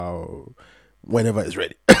whenever it's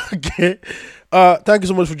ready. Okay. Thank you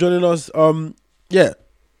so much for joining us. Yeah,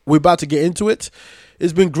 we're about to get into it.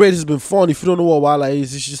 It's been great. It's been fun. If you don't know what Wala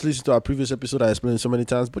is, you should just listen to our previous episode. I explained it so many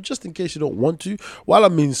times. But just in case you don't want to, Wala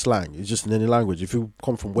means slang. It's just in any language. If you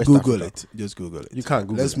come from West Google Africa, it. Just Google it. You can't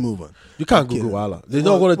Google Let's it. move on. You can't Google Wala. They're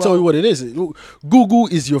not going to tell you what it is. Google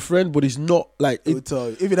is your friend, but it's not like It will tell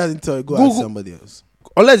you. If it doesn't tell you, go Google- ask somebody else.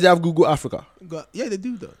 unless they have Google Africa. Yeah, they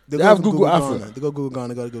do though. They go have to Google Ghana. Africa. They go Google Ghana.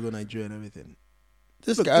 They go to Google Nigeria and everything.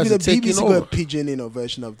 This Look, guy's even the taking BBC got over. a pidgin in a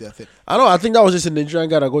version of their thing. I know. I think that was just a Nigerian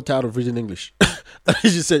guy that got tired of reading English. He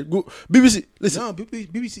just said, BBC, listen. No,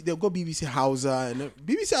 BBC. They've got BBC Hausa and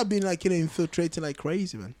BBC have been like infiltrating like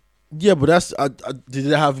crazy, man. Yeah, but that's did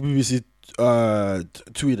they have BBC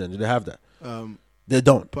Sweden? Did they have that? They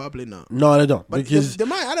don't. Probably not. No, they don't. But Because they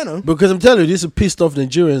might. I don't know. I'm telling you, these are pissed off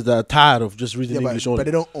Nigerians that are tired of just reading Yeah, English but only.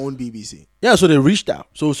 they don't own BBC. Yeah, so they reached out.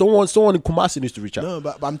 So someone in Kumasi needs to reach out. No,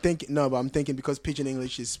 but I'm thinking because Pidgin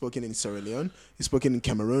English is spoken in Sierra Leone, it's spoken in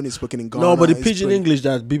Cameroon, it's spoken in Ghana. No, but the it's pidgin spoken- English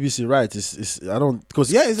that BBC writes is I don't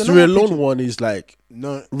because Yeah, it's a Sierra normal Leone pidgin. one is like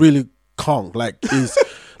No, really Kong. Like is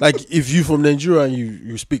like if you from Nigeria and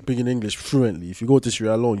you speak pidgin English fluently, if you go to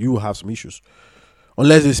Sierra Leone, you will have some issues.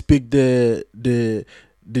 Unless they speak the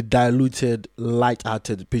diluted,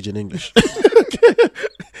 light-hearted pidgin English.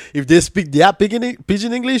 If they speak their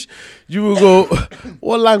pidgin English, you will go,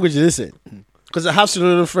 what language is this in? Because I have Sierra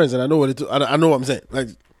Leone friends and I know I know what I'm saying. Like,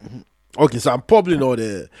 okay, so I'm probably not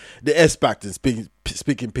the expert in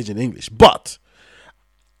speaking pidgin English, but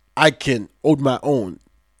I can hold my own.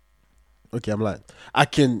 Okay, I'm lying. I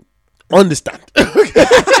can understand.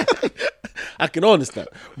 I can understand.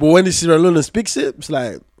 But when the Sierra Leone speaks it, it's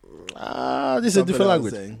like, this is a Something different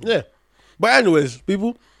else, language. Yeah. But anyways,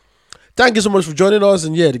 people, thank you so much for joining us.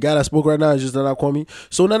 And yeah, the guy that spoke right now is just Nana Kwame.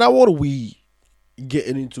 So Nana, what are we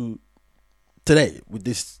getting into today with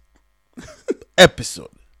this episode?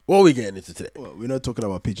 What are we getting into today? well, we're not talking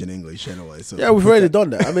about Pidgin English anyway. So Yeah, we've already done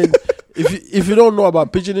that. I mean, if you don't know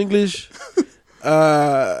about pidgin English,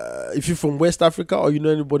 if you're from West Africa or you know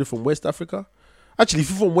anybody from West Africa, actually, if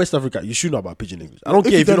you're from West Africa, you should know about pidgin English. I don't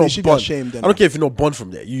care if you're you not should be born. ashamed then. I don't care if you're not born from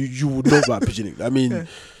there. You would know about pidgin English. I mean,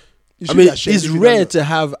 You should be ashamed it's if you don't rare know. to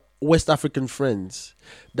have West African friends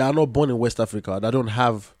that are not born in West Africa that don't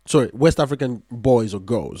have West African boys or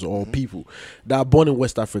girls or people that are born in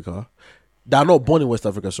West Africa that are not born in West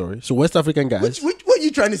Africa. Sorry, so West African guys. What are you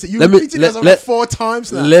trying to say? You Let me- repeated let- yourself let- like 4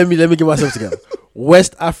 times now. Let me get myself together.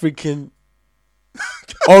 West African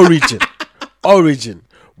origin,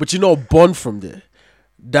 but you're not born from there.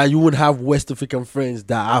 That you wouldn't have West African friends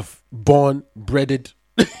that have born, breaded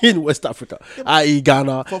in West Africa, i.e.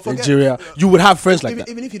 Ghana, Forget- Nigeria. You would have friends like even,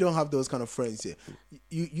 that. even if you don't have those kind of friends, yeah,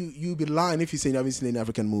 you'd be lying if you say you haven't seen any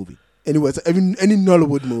African movie. Anyway, any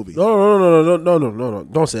Nollywood movie. No.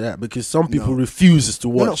 Don't say that because some people refuses to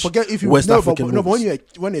watch forget if you West no, African but, no, movies.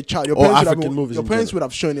 but when you're a child, your Or parents, African movies in would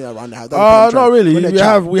have shown it around the house. Not really. When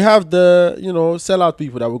they're We have the sellout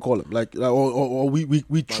people that we call them or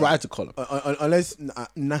we try to call them. Unless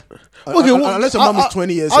Okay, unless your mom is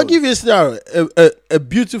 20 years I'll old. give you a scenario. A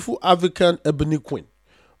beautiful African ebony queen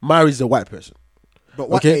marries a white person. But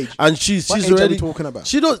what Okay, age? and she's What age are already we talking about?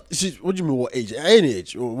 What do you mean? What age? Any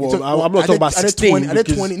age? Well, So, I'm not talking about 16. Are they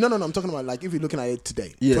because- 20? No. I'm talking about like if you're looking at it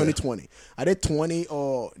today, Yeah. 2020. Are they 20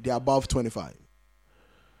 or they're above 25?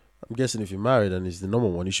 I'm guessing if you're married and it's the number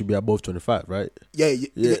one, you should be above 25, right? Yeah,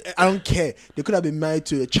 Yeah. I don't care. They could have been married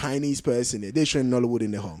to a Chinese person. They're showing Nollywood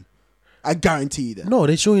in their home. I guarantee you that. No,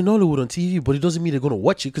 they're showing Hollywood on TV, but it doesn't mean they're gonna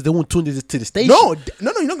watch it because they won't tune to the station. No,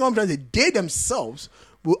 you know what I'm trying to say? They themselves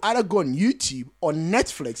will either go on YouTube or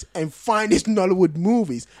Netflix and find these Nollywood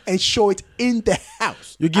movies and show it in the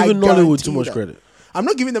house. You're giving I Nollywood guarantee too much that. credit. I'm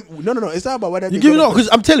not giving them. No. It's not about whether You give it up because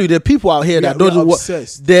I'm telling you, there are people out here that We are don't know what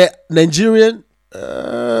obsessed. they're Nigerian.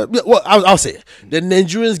 I'll say it. The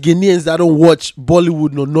Nigerians, Ghanaians that don't watch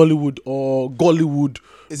Bollywood, or Nollywood, or Gollywood.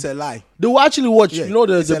 It's a lie. They will actually watch. Yeah,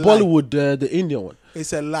 the it's a lie. Bollywood, the Indian one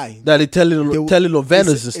It's a lie. that they telling of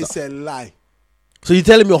Venice and It's stuff. a lie. So you're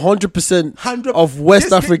telling me 100% 100 of West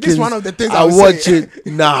this Africans one of the things I are would say.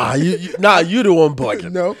 watching? Nah, you the one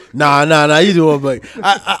bugging. No. Nah, you the one bugging.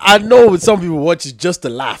 I know some people watch it just to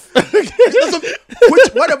laugh.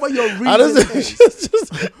 Whatever your I don't reason is.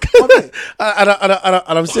 just,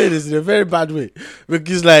 and I'm saying this in a very bad way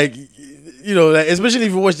because, like, especially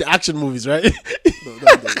if you watch the action movies, right?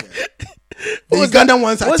 The Ugandan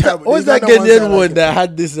ones are terrible. What's The that Ugandan ones Ghanaian are one like- that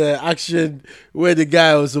had this action where the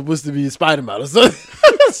guy was supposed to be Spider-Man or something?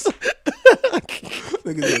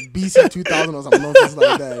 Look at that, BC 2000 or something nonsense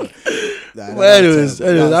like that. Well, anyways, I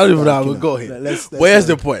don't even know how we go here. Let's But here's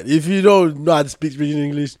the point: if you don't know how to speak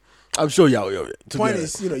English, I'm sure y'all with it. To be Point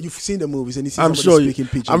honest. is, you've seen the movies and you see I'm somebody sure. speaking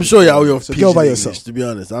pidgin. I'm sure y'all with your So pidgin get over English, yourself. to be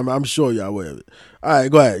honest, I'm sure y'all with it. All right,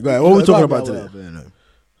 go ahead. What are we talking about today?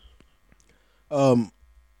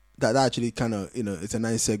 That actually kind of, it's a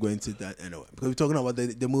nice segue into that anyway. Because we're talking about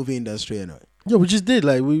the movie industry anyway. Yeah, we just did.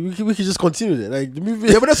 Like we could just continue it. Like the movie.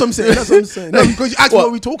 Yeah, but that's what I'm saying. No, because you asked me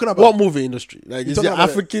what we're talking about. What movie industry? Like is it talking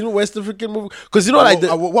about African, West African movie? Because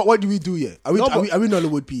what do we do here? Are we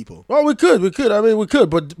Nollywood people? Well, we could. I mean, we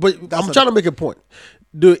could. But I'm trying to make a point.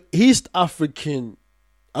 The East African,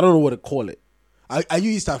 I don't know what to call it. Are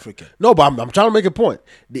you East African? No, but I'm trying to make a point.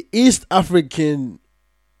 The East African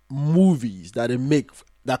movies that they make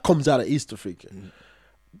that comes out of East Africa,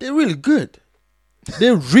 they're really good.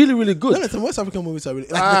 They're really, really good. No, some West African movies are really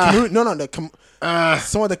like the Cameroon.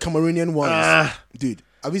 Some of the Cameroonian ones, dude.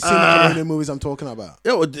 Have you seen the Cameroonian movies I'm talking about?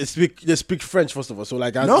 Yeah, well, they speak French first of all. So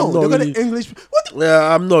like, no, I'm not they got really, the English. What?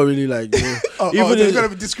 Yeah, I'm not really like. They're gonna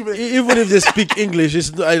be discriminating. Even if they speak English,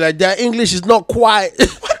 it's not, like their English is not quite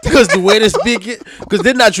because the way they speak it, because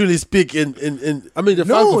they naturally speak in. I mean, the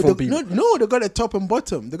francophone people. No, they got a top and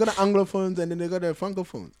bottom. They got the anglophones and then they got the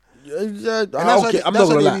francophones. Okay, I'm not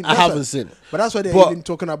gonna lie. I haven't seen it. But that's why they're even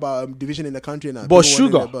talking about division in the country now. But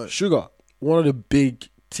Sugar, one of the big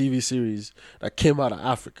TV series that came out of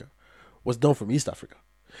Africa was done from East Africa.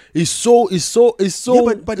 It's so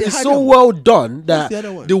well done that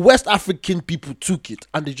the West African people took it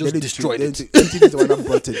and they just destroyed it.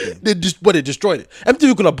 They destroyed it.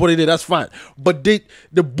 MTV could have put it there, that's fine. But they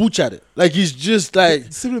butchered it. Like it's just like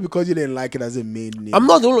simply because you didn't like it as a main name. I'm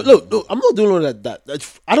not the only I'm not the only one that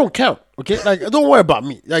I don't count. Okay, like don't worry about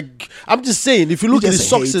me. Like I'm just saying, if you look at the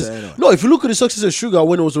success, if you look at the success of Sugar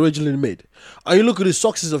when it was originally made, and you look at the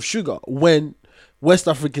success of Sugar when West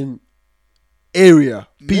African area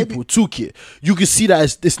people took it, you can see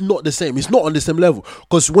that it's not the same. It's not on the same level.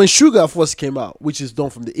 Because when Sugar first came out, which is done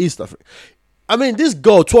from the East Africa, I mean, this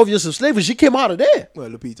girl, 12 Years of Slavery, she came out of there. Well,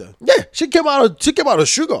 Lupita. Yeah, she came out of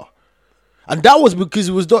Sugar, and that was because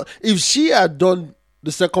it was done. If she had done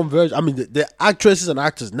the second version, I mean, the actresses and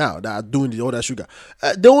actors now that are doing all that Sugar,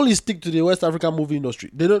 they only stick to the West African movie industry.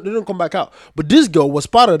 They don't come back out. But this girl was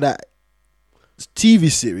part of that TV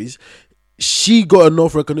series. She got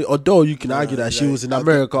enough recognition, although you can argue that she was in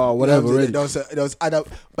America or whatever. There was other,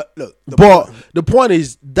 but look. The point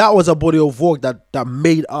is that was a body of work that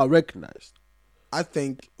made her recognized. I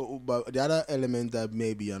think, but the other element that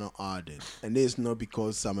maybe you're not adding, and this is not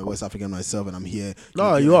because I'm a West African myself and I'm here.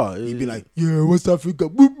 No, you are. You'd be like, yeah, West Africa.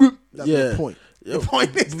 Boop, boop. That's the point. The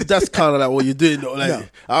point is that's kind of like what you're doing, though.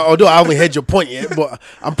 Like, although I haven't heard your point yet, but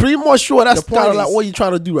I'm pretty much sure that's kind of like what you're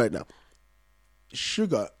trying to do right now.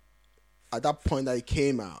 Sugar, at that point that it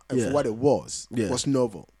came out, and for what it was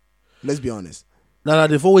novel. Let's be honest. No,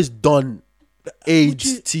 they've always done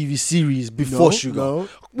AIDS TV series before Sugar. No,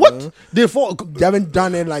 what? No. They haven't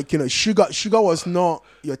done it like, Sugar was not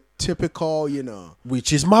your typical,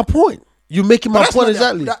 Which is my point. You're making my point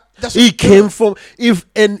exactly. He came from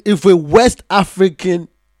if a West African,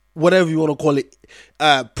 whatever you want to call it,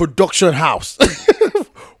 production house,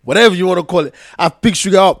 whatever you want to call it, I picked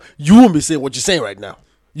Sugar up, you won't be saying what you're saying right now.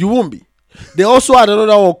 You won't be. They also had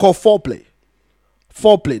another one called Foreplay.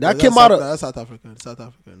 That came out of South African.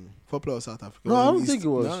 Foreplay was South African. No, I don't think it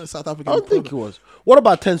was. No, South African. I don't think it was. What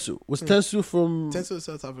about Tensu? Was Tensu from? Tensu was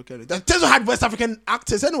South African. Tensu had West African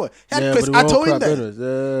actors anyway. He had Chris but Atto in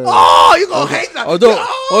there. Oh, you gonna hate that? Although,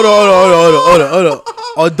 hold on.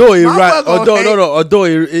 Although he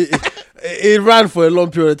ran for a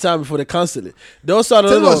long period of time before they canceled it. They also had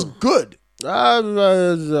Tensu was good.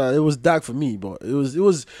 It was dark for me, but it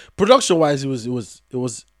was production wise. It was.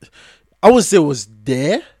 I wouldn't say it was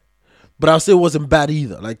there, but I'll say it wasn't bad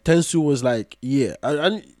either. Like Tensu was like,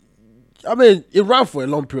 I mean, it ran for a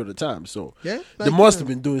long period of time, so they must have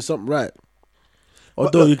been doing something right.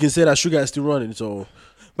 Although you can say that Sugar is still running, so.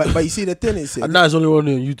 But you see, the thing is, and now it's only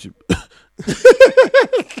running on YouTube,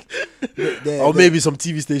 or maybe some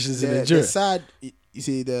TV stations in Nigeria. You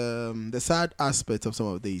see, the sad aspect of some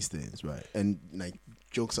of these things, right? And like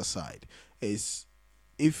jokes aside, is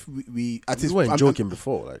if we at least weren't joking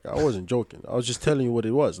before. Like I wasn't joking. I was just telling you what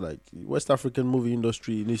it was. Like West African movie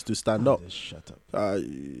industry needs to stand up. Shut up.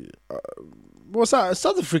 Well,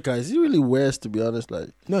 South Africa is it really West, to be honest?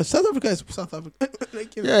 Like no, South Africa is South Africa.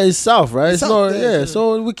 It's South, right? It's not. Yeah.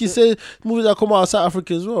 So we can say movies that come out of South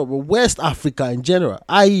Africa as well, but West Africa in general,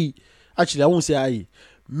 i.e., actually I won't say i.e.,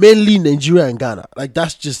 mainly Nigeria and Ghana. Like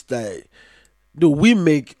that's just like, dude, we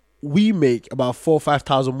make about 4,000 or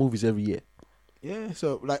 5,000 movies every year. Yeah.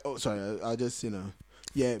 So like, I just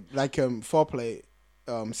like Foreplay,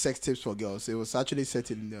 sex tips for girls. It was actually set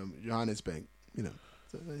in Johannesburg.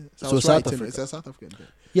 So South Africa. It's a South African thing.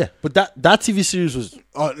 Yeah, but that TV series was.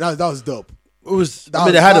 Oh, that was dope. It was. That I mean,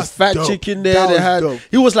 was- they had a that's fat dope. chick in there. That They was had. dope.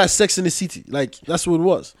 He was like Sex in the City. Like that's what it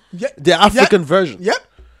was. Yeah. The African version. Yep.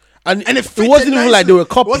 And And it it fitted wasn't even like they were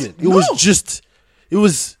nicely. copying. It was No. just. It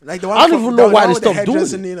was. Like the one I don't from- even know the why one they with the stopped doing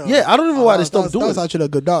headdress and, it. you know. Yeah, I don't even know why they stopped That doing was it. actually a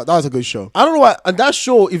good. That was a good show. I don't know why. And that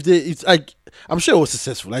show, if they, it's like, I'm sure it was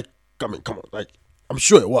successful. Like, I mean, come on, like, I'm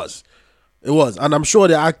sure it was. It was, and I'm sure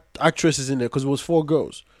the actresses in there because it was 4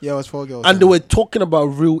 girls, Yeah, it was 4 girls. and they were talking about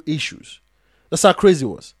real issues. That's how crazy it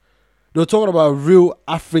was. They were talking about real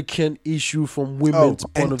African issue from women's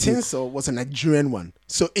point and of view. Tinsel was a Nigerian one.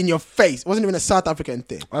 So in your face, it wasn't even a South African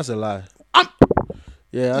thing. That's a lie. I'm-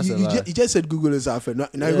 Yeah, that's you, a you lie. ju- you just said Google is African.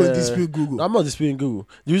 Now you're going to dispute Google. No, I'm not disputing Google.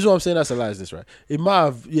 The reason why I'm saying that's a lie is this, right? It might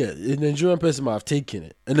have, yeah, a Nigerian person might have taken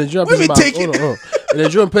it. A Nigerian What do person you might mean have, taken hold on. A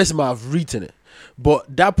Nigerian person might have written it.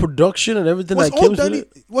 But that production and everything was that all came done.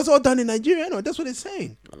 with it, Was all done in Nigeria. No, that's what it's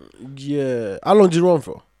saying. yeah. How long did it run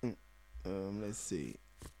for? Let's see.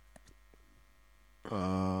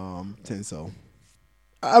 Tinsel.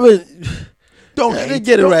 I mean, Don't they hate.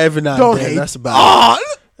 get it Don't- right every now don't and then. hate. That's about it.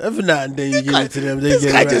 Oh, Every now and then you give it to them. They this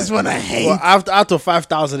get guy it right. just wanna hate. Well, after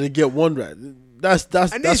 5,000, they get one right. That's and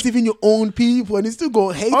that's. that's even your own people, and it's still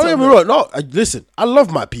going hate. Don't get on me them. wrong. No, listen. I love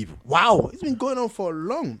my people. Wow, it's been going on for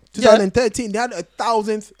long. Yeah. 2013, they had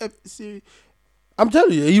 1,000th series. I'm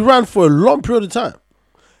telling you, he ran for a long period of time.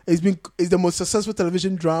 It's the most successful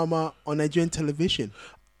television drama on Nigerian television.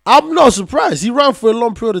 I'm not surprised. He ran for a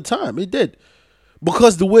long period of time. He did.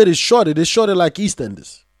 Because the way they shot it like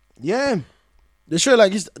EastEnders. Yeah. They shot it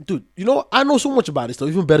like dude, you know, I know so much about this stuff,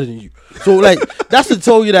 even better than you. So like that's to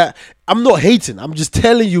tell you that I'm not hating. I'm just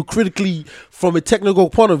telling you critically from a technical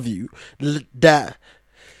point of view that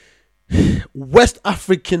West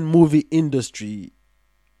African movie industry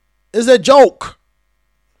is a joke.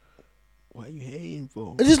 What are you hating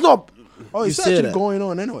for? It is not. Oh, you it's say actually that. going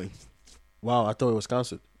on anyway. Wow, I thought it was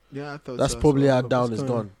cancelled. Yeah, I thought That's so. probably So how what's down it's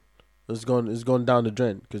going on? gone. It's gone down the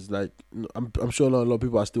drain because like I'm sure a lot of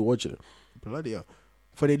people are still watching it. Bloody hell.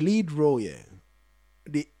 For the lead role, yeah,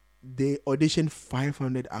 they auditioned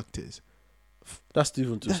 500 actors. That's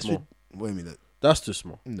even too That's small. wait a minute. That's too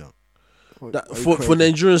small. No. That, Are you for crazy?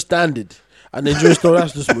 Nigerian standard and Nigerian story,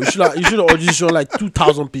 that's too small. You should audition like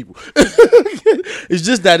 2,000 people. It's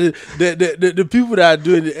just that the people that are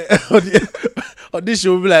doing the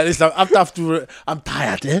audition will be like this. After I'm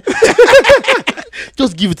tired. Eh?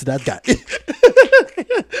 Just give it to that guy.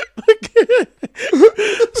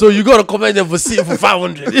 So you gotta comment them for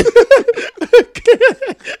 500.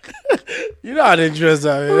 You know how Nigerians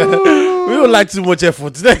are. We don't like too much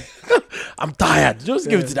effort today. I'm tired. Just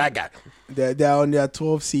give it to that guy. They're on their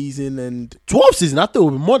 12th season and 12 season. I thought it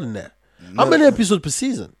would be more than that. How many episodes per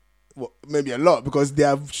season? well, maybe a lot because they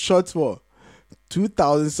have shot for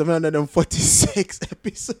 2,746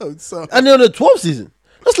 episodes. So And they're on the 12th season.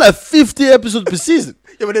 That's like 50 episodes per season.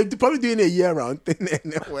 yeah, but they're probably doing a year round thing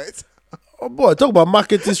anyways. Oh boy, talk about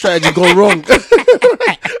marketing strategy gone wrong.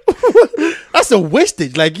 That's a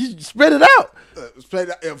wastage. Like you spread it out. So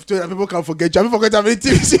that people can forget. People forget how many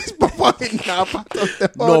TV series performing now.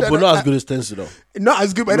 No, but not as good as Tencent though. Not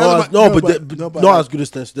as good, but Not as good as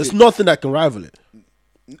Tencent. There's nothing that can rival it.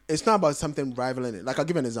 it's not about something rivaling it. Like I'll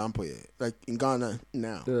give an example here. Like in Ghana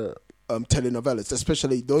now, Yeah. telenovelas,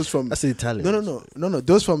 especially those from That's Italian. no,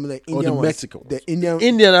 those from the Or Indian the ones. Mexican. The Indian,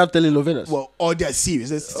 Indian have telenovelas. well, all their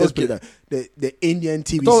series. Let's put Okay. it that. The Indian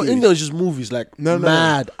TV No, series. India is just movies like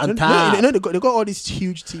Mad and Tired. No, they got all these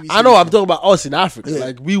huge TV series. I know. I'm talking about us in Africa. Yeah.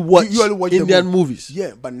 Like we watch, You only watch the Indian movie. movies.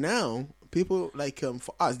 Yeah, but now people like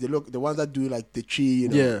for us, they look the ones that do like the Tree,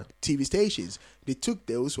 Yeah. TV stations. They took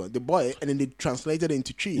those ones, they bought it, and then they translated it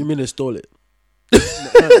into Tree. You mean they stole it? No,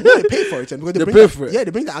 they pay for it, and because They bring pay the- for it? Yeah,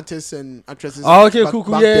 they bring the actors and actresses. Oh, okay, back- cool.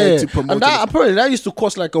 back Yeah, there yeah. to promote And that it. apparently that used to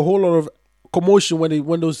cost like a whole lot of commotion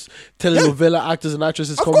when those telenovela actors and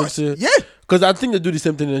actresses Of come course, into. yeah. Because I think they do the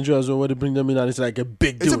same thing in Nigeria as well, where they bring them in and it's like a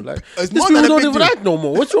big It's deal. a- like it's these more people than a don't big even deal. act no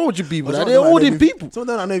more. What's wrong with you people? Some Like, of they're them are not older even- people. Some of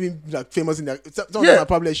them are not even like famous in their. Some of Yeah. them are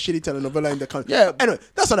probably a shitty telenovela in the country. Yeah. Anyway,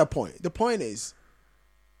 that's not the point. The point is,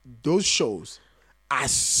 those shows are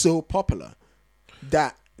so popular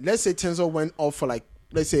that let's say Tenzo went off for like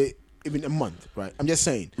let's say even a month, right? I'm just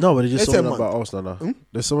saying. No, but it's just Let's say a something month. about us, Nana.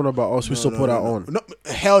 There's something about us. We support our own. No,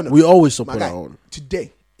 hell no. We always My support guy, our own.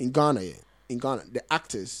 Today in Ghana, the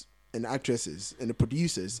actors and the actresses and the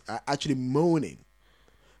producers are actually moaning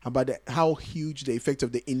about how huge the effect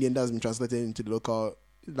of the Indian has been translated into the local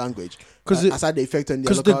language. 'Cause aside the effect on the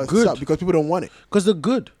 'cause they're local good. stuff, because people don't want it. Because they're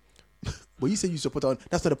good. But you say you support our own.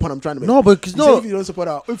 That's not the point I'm trying to make. No, but 'cause You no- say if you don't support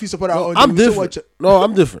our, if you support our own, I'm then we still different. watch it. No,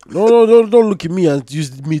 I'm different. No, don't look at me and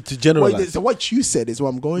use me to generalize. Wait, so what you said is what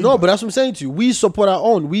I'm going. No, by. but that's what I'm saying to you. We support our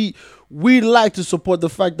own. We like to support the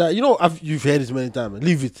fact that you've heard this many times.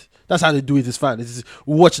 Leave it. That's how they do it. It's fine.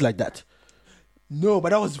 We watch it like that. No, but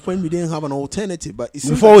that was when we didn't have an alternative. But it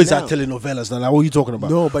seems We've like always now- had telenovelas. Now, like, what are you talking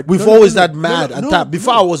about? No, but we've no, always no, had no, mad no, and no, tap.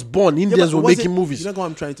 Before no. I was born, Yeah, Indians but were was making it- movies. You know what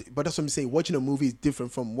I'm trying to. But that's what I'm saying. Watching a movie is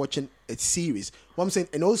different from watching a series. What I'm saying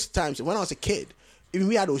in those times when I was a kid, even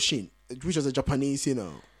we had Oshin, which was a Japanese,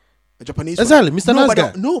 a Japanese. Exactly, one. Mr. No, Nice but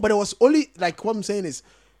Guy. no, but it was only like what I'm saying is,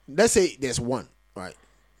 let's say there's one, right?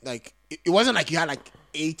 Like it wasn't like you had like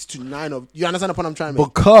 8 to 9 of. You understand the point I'm trying to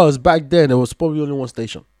make? Because back then there was probably only one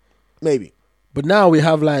station. Maybe. But now we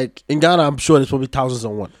have like in Ghana, I'm sure there's probably thousands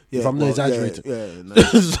and one. Yeah, if I'm not well, exaggerating.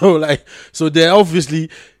 Yeah, so they're obviously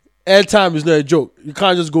airtime is not a joke. You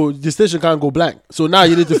can't just go. The station can't go blank. So now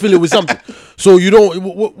you need to fill it with something. So you don't.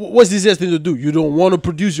 What's the easiest thing to do? You don't want to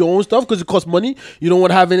produce your own stuff because it costs money. You don't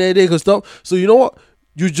want to have any headache or stuff. So you know what?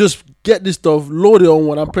 You just get this stuff, load it on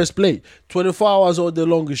one, and press play. 24 hours all day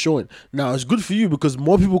long is showing. Now it's good for you because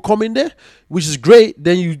more people come in there, which is great.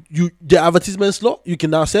 Then you the advertisement slot, you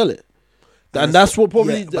can now sell it. And that's what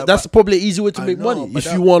probably that's probably an easy way to make money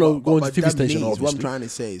if you want to go into TV station. Obviously, what I'm trying to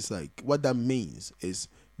say is like what that means is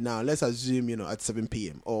now let's assume at 7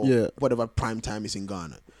 p.m. or whatever prime time is in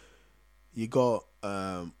Ghana, you got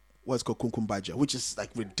what's called Kumkum Baja, which is like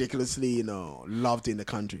ridiculously loved in the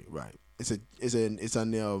country, right? It's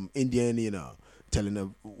an Indian telling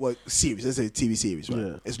a series. It's a TV series, right?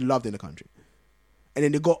 Yeah. It's loved in the country. And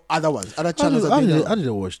then they got other ones, other I channels.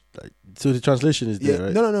 didn't watch. So the translation is there,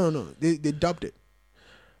 right? No. They dubbed it.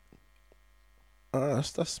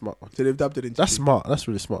 That's smart. So they've dubbed it into. That's smart. That's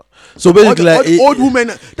really smart. So basically, all the old women.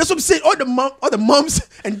 That's what I'm saying. All the moms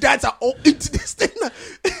and dads are all into this thing.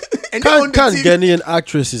 And can't Ghanaian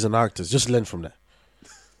actresses and actors just learn from that?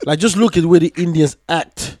 Like, just look at the way the Indians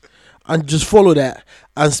act and just follow that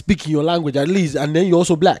and speak in your language at least. And then you're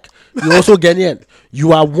also black. You're also Ghanaian.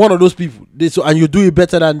 You are one of those people. And you do it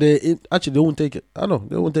better than actually, they won't take it. I know,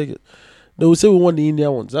 they won't take it. They will say we want the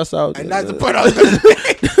Indian ones. That's how. And that's the point I was going to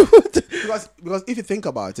make. Because if you think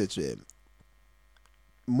about it,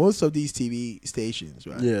 most of these TV stations,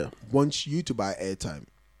 right? Yeah. Want you to buy airtime.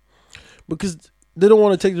 Because they don't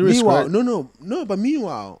want to take the risk, Meanwhile, right? no. But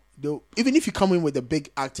meanwhile, even if you come in with the big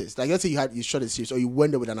actors, like let's say you shot a series or you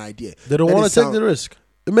went there with an idea, they don't want to take the risk.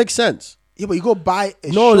 It makes sense. Yeah, but you go buy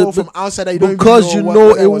a show from outside that you don't because even you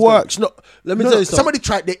know know it works. No, let me tell you something. Somebody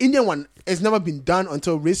tried the Indian one. It's never been done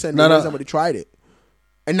until recently. When somebody tried it,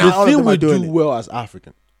 and now all the of thing them are we doing do it. well as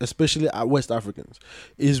African, especially as West Africans,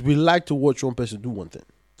 is we like to watch one person do one thing.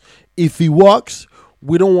 If it works,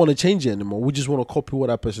 we don't want to change it anymore. We just want to copy what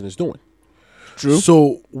that person is doing. True.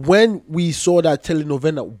 So when we saw that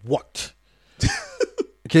telenovela worked,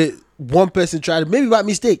 okay, one person tried it, maybe by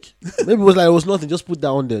mistake. Maybe it was like it was nothing. Just put that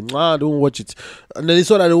on there. Don't watch it. And then they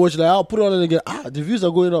saw that they watched it, like, I'll put it on again. The views are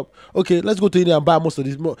going up. Okay, let's go to India and buy most of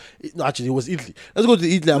this. No, actually, it was Italy. Let's go to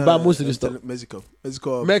Italy and buy most of this stuff. Mexico,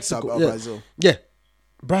 Yeah. Brazil. Yeah.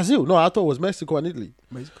 Brazil. No, I thought it was Mexico and Italy.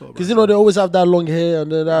 Mexico, Because they always have that long hair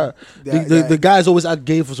and then the guys always act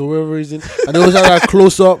gay for whatever reason, and they always have that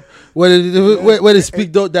close up where they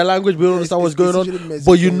speak their language, but you don't understand what's going on.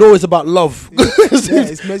 But you know it's about love because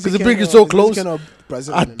they bring it so close.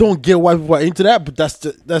 I don't get why people are into that, but that's.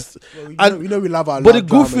 We love our. But the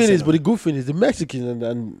good thing is, the Mexicans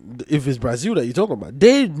and if it's Brazil that you're talking about,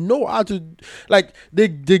 they know how to they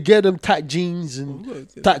get them tight jeans and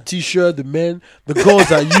tight t-shirt. The men, the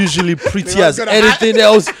girls are usually pretty as anything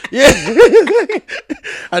else. Yeah,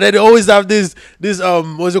 and then they always have this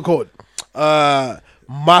what's it called?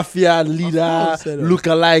 Mafia leader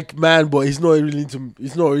look-alike man, but he's not really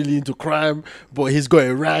into crime, but he's got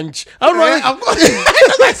a ranch. I don't know.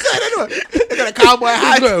 They got a cowboy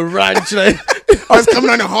hat. He's got a ranch, like I was coming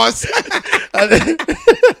on a horse. And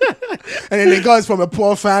then the girl's from a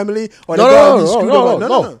poor family. Or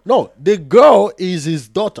No. The girl is his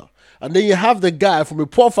daughter. And then you have the guy from a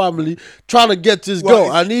poor family trying to get to his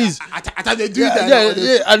girl, and he's I thought they do that.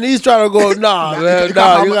 Yeah, and he's trying to go, nah, man, you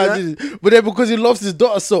got this. But then because he loves his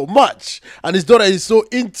daughter so much, and his daughter is so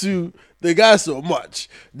into the guy so much,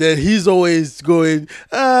 then he's always going, you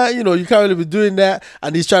can't really be doing that,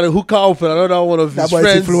 and he's trying to hook her up with another one of his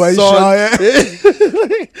friends' son.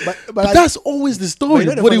 But that's always the story.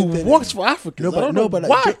 But it works for Africans.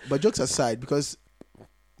 But jokes aside, because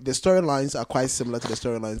the storylines are quite similar to the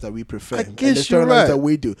storylines that we prefer, I and guess the storylines that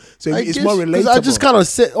we do. So it's more relatable. I just kind of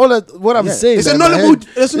say what I'm saying. It's a Nollywood.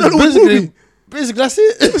 It's a Nollywood movie. Basically, that's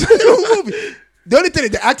it. It's a Nollywood movie. The only thing is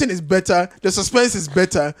the acting is better, the suspense is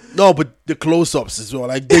better. No, but the close-ups as well,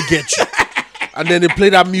 like they get you. And then they play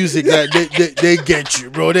that music, like, they get you,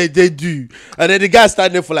 bro. They do. And then the guy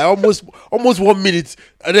standing there for like almost 1 minute.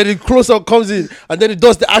 And then the close-up comes in, and then he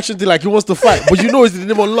does the action thing like he wants to fight. But you know it's the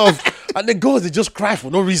name of love. And the girls, they just cry for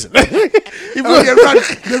no reason. They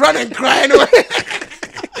run and cry anyway.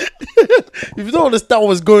 If you don't understand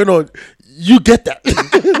what's going on, you get that.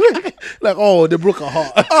 Like, oh, they broke her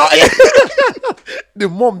heart. Oh, yeah. The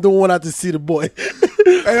mom don't want her to see the boy.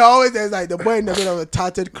 And always there's like the boy in the middle of the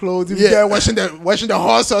tattered clothes, there washing the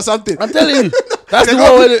horse or something. I'm telling you, that's the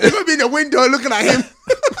one. You're gonna be in the window looking at him.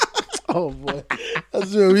 Oh boy,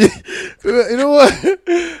 that's really. You know what?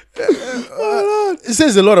 It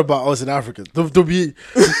says a lot about us in Africa to be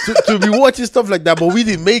watching stuff like that, but we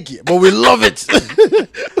didn't make it, but we love it.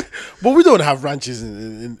 But we don't have ranches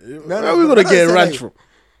where are we gonna get a ranch from?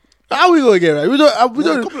 How are we gonna get ranch? We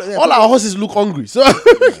don't. All our horses look hungry. So,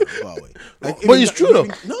 but it's true though.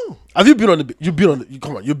 No. Have you been on the beach? You've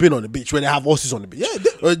been on the beach where they have horses on the beach.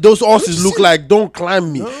 Yeah, those horses look like, don't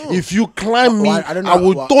climb me. No. If you climb me, I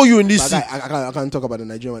will throw you in this sea. I can't talk about the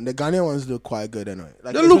Nigerian one. The Ghanaian ones look quite good anyway.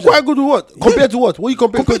 Like, they look quite good to what? Compared to what? What you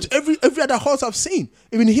compared to? Every other horse I've seen,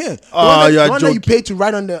 even here. You're joking. That you pay to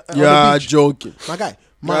ride on the beach. Joking. My guy.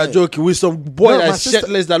 Joking with some boy that's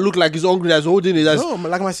shirtless that look like he's hungry that's holding it. No,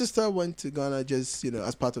 like my sister went to Ghana just,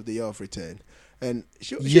 as part of the year of return. And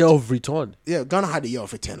year of return? Yeah, Ghana had the year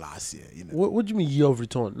of return last year. What do you mean year of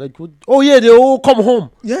return? Like, what? Oh yeah, they all come home.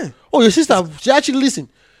 Yeah. Oh, your sister, she actually listened.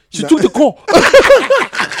 She took the call.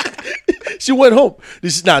 She went home.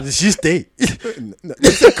 Did she stay? No, they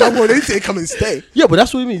said come home. They didn't say come and stay. Yeah, but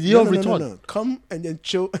that's what you mean. The year of return. No. Come and then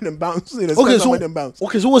chill and then bounce.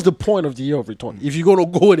 Okay, so what's the point of the year of return? If you're gonna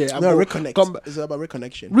go there, reconnect. It's about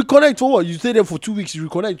reconnection. Reconnect for what? You stay there for 2 weeks. You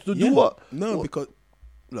reconnect to do what? No, because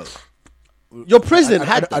look, your president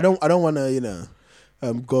had. I don't want to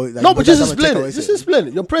go. Like, no, but just explain it. Just explain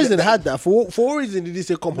it. Your president had that. For what reason did he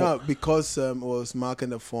say come home? No, because it was marking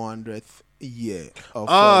the 400th year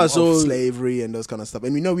of slavery and those kind of stuff.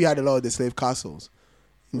 And we had a lot of the slave castles.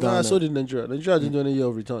 So did Nigeria. Nigeria didn't do any year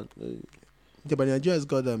of return. Yeah, but Nigeria's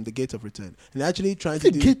got the Gate of Return. And they're actually trying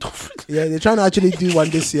to do... Gate of Return? Yeah, they're trying to actually do one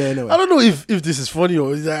this year anyway. I don't know if this is funny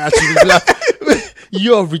or is that actually...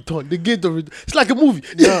 Year of Return, the Gate of Return. It's like a movie.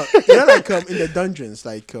 No, like in the dungeons,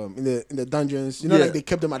 like in the dungeons, like they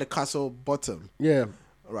kept them at the castle bottom. Yeah.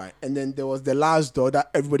 Right. And then there was the last door that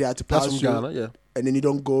everybody had to pass through. That's from Ghana, yeah. And then you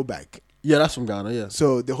don't go back. Yeah, that's from Ghana, yeah.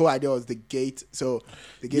 So the whole idea was the gate. So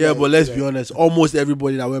the gate. Yeah, but let's be honest. Almost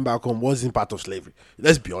everybody that went back home wasn't part of slavery.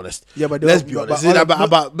 Let's be honest. Yeah, but let's be honest.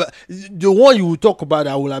 But the one you will talk about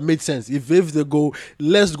that will have made sense if they go.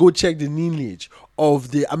 Let's go check the lineage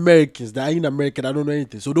of the Americans that are in America that don't know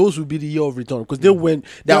anything. So those will be the year of return because they went.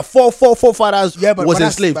 There are four fathers was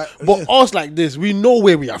enslaved. But us like this, we know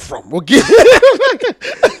where we are from. Okay.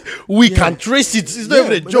 We can trace it. It's not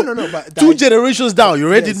even a joke. No, but 2 generations down, you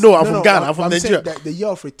already know I'm from Ghana. I'm from Nigeria. That the year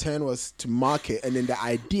of return was to mark it, and then the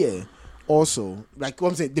idea also, like what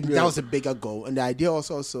I'm saying, that was a bigger goal, and the idea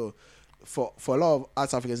also for a lot of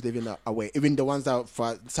us Africans living away, even the ones that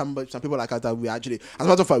for some people like us that we actually, as a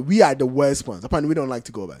matter of fact, we are the worst ones. Apparently, we don't like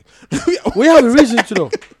to go back. We have a reason to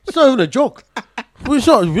know. It's not even a joke. We're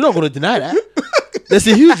not going to deny that. There's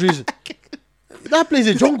a huge reason. That place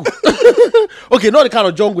is a jungle. Okay, not the kind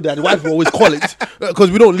of jungle that the white people always call it, because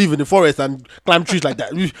we don't live in the forest and climb trees like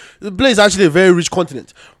that. The place is actually a very rich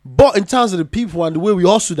continent. But in terms of the people and the way we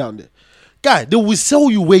hustle down there, guy, they will sell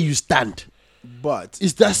you where you stand. But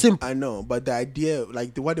it's that simple. I know, but the idea,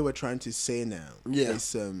 like what they were trying to say now,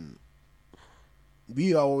 is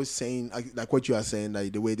we are always saying like what you are saying,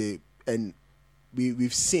 like the way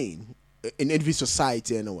we've seen in every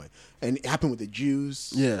society anyway, and it happened with the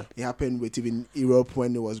Jews. Yeah, it happened with even Europe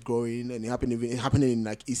when it was growing, and it happened in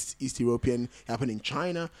like East European. It happened in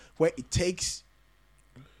China, where it takes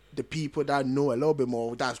the people that know a little bit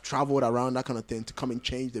more, that's traveled around that kind of thing, to come and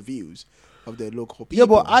change the views of the local people. Yeah,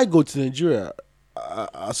 but I go to Nigeria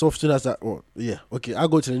as often as that. Well, yeah, okay, I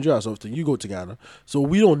go to Nigeria as often. You go to Ghana, so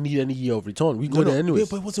we don't need any year of return. We go there anyway.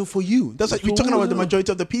 But it wasn't for you. That's like we're talking about the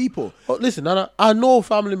majority of the people. Oh, listen, I know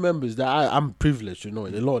family members that I'm privileged. A lot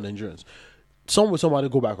of Nigerians. Somebody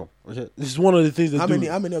go back home. Okay? This is one of the things that how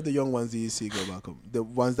many of the young ones do you see go back home? The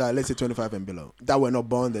ones that, let's say 25 and below, that were not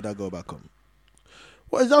born that go back home.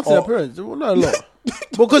 Well, it's up to their parents. Well, not a lot.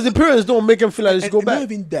 Because the parents don't make them feel like they should go back.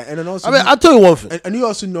 Not even that. And then also, I'll tell you one thing. And you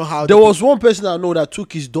also know how... There was one person I know that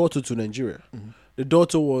took his daughter to Nigeria. Mm-hmm. The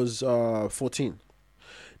daughter was 14.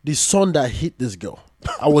 The son that hit this girl,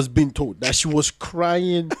 I was being told that she was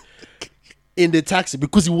crying in the taxi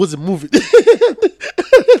because he wasn't moving.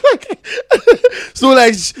 So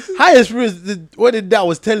like high experience. What the dad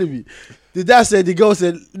was telling me, the dad said, the girl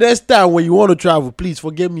said, next time when you want to travel, please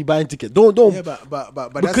forget me buying ticket. Don't. Yeah,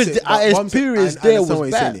 but because that's it. Our experience there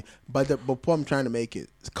was bad. But the point I'm trying to make it,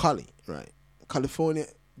 it's Cali, right? California,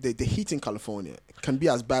 the heat in California can be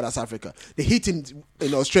as bad as Africa. The heat in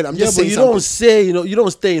Australia, I'm just saying. But you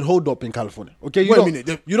don't stay in hold up in California. Okay, wait a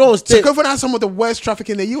minute. You don't stay. California has some of the worst traffic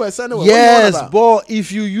in the US anyway. Yes, but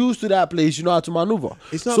if you used to that place, you know how to maneuver.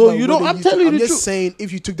 It's not. So you don't. I'm telling you the truth. I'm just saying,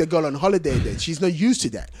 if you took the girl on holiday, then she's not used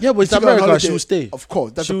to that. Yeah, but it's America. She will stay. Of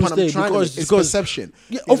course, that's the point I'm trying to make. It's perception.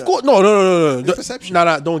 Yeah, of course. No. It's perception.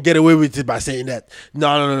 No, don't get away with it by saying that.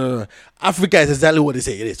 No. Africa is exactly what they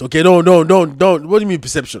say it is. Okay, don't. What do you mean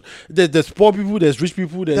perception? There's poor people, there's rich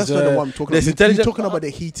people, there's that's not the one I'm talking about. Intelligent. You're talking about the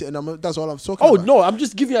heat, and that's all I'm talking about. Oh no, I'm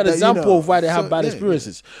just giving you an example of why they have bad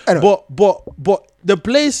experiences. Anyway. But the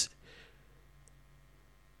place,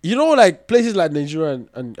 you know, like places like Nigeria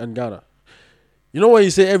and Ghana, you know when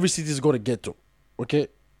you say every city is got a ghetto, okay?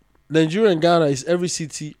 Nigeria and Ghana is every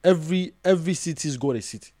city has got a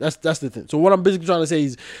city. That's the thing. So what I'm basically trying to say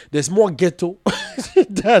is there's more ghetto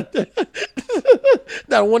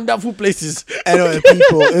than wonderful places. Anyway,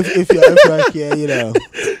 people, if you're here, you know.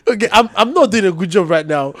 Okay, I'm not doing a good job right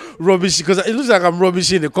now, rubbish, because it looks like I'm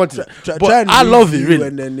rubbish in the country. But I love it really,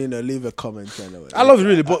 and then leave a comment. Anyway. I love it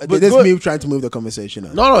really, but there's me trying to move the conversation.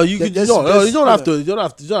 No, you don't have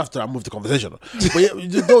to move the conversation. But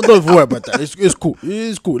don't even worry about that. It's cool.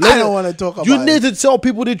 It's cool. I don't want to talk about. You need to tell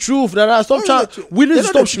people the truth. We need to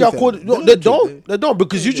stop sugarcoating. No, they don't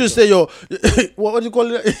because you just say what do you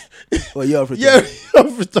call it? Well, you're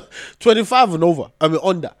 25 and over. I mean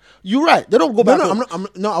under. You're right. They don't go back.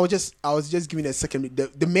 I was just giving a second.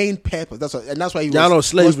 The main purpose. That's why he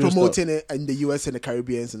was promoting it in the US and the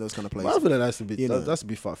Caribbean and those kind of places. Well, I feel like that's a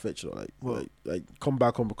bit far fetched. Like come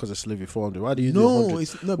back on because of slavery 400. Why do you do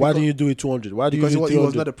 100? Why do you do it 200? Why do you do 200? Because he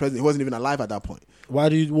was not the president. He wasn't even alive at that point. Why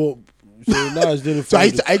do you so now it's doing it. So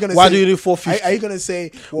why do you do 450? Are you gonna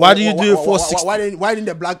say why do you do it 460? Why didn't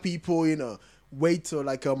the black people wait till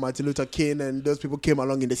like Martin Luther King and those people came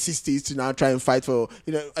along in the 60s to now try and fight for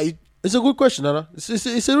It's a good question, Nana.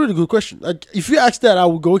 It's a really good question. Like if you ask that, I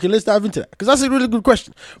would go, okay, let's dive into that because that's a really good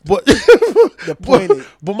question. But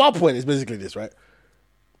but my point is basically this, right?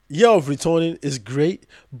 Year of returning is great,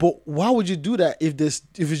 but why would you do that if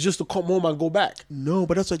it's just to come home and go back? No,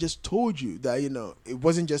 but that's what I just told you that it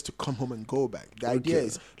wasn't just to come home and go back. The idea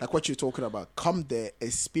is like what you're talking about: come there,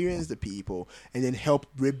 experience the people, and then help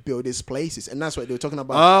rebuild these places. And that's what they were talking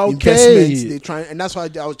about. Investments. And that's why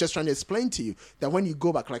I was just trying to explain to you that when you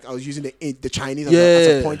go back, like I was using the Chinese as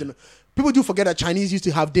a point. People do forget that Chinese used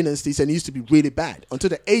to have dynasties and it used to be really bad until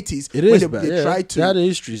the 80s. It is bad. They tried to. They had the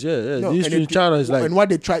histories, the history in China is like. And what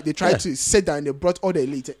they tried to sit down. They brought all the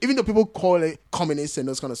elite. Even though people call it communists and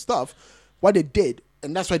those kind of stuff, what they did,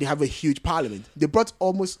 and that's why they have a huge parliament. They brought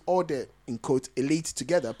almost all the in quote elite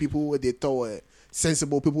together. People who they thought were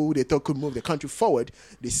sensible, people who they thought could move the country forward.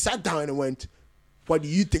 They sat down and went, "What do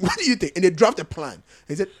you think? What do you think?" And they drafted a plan.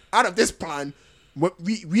 They said, "Out of this plan."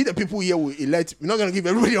 We the people here will elect. We're not going to give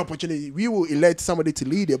everybody an opportunity. We will elect somebody to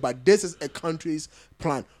lead it, but this is a country's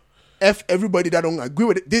plan. Everybody that don't agree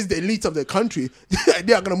with it, this is the elite of the country.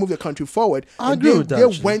 They are going to move the country forward. I agree with that.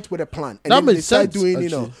 They went with a plan, and then they started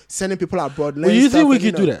doing, sending people abroad. Well, you think we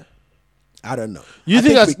could do that? I don't know. But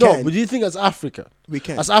do you think as Africa, we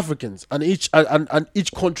can, as Africans, and each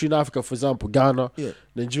country in Africa, for example, Ghana,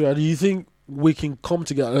 Nigeria, do you think we can come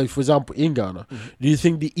together? Like, for example, in Ghana, do you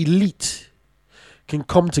think the elite can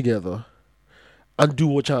come together and do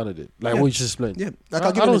what China did, like what you just explained? Yeah, like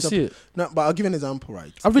I don't see it. No, but I'll give you an example,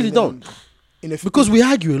 right? I really don't. Because we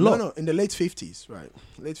argue a lot. No, in the late 50s, right?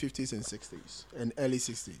 Late 50s and 60s and early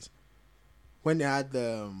 60s, when they had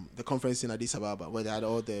the conference in Addis Ababa, where they had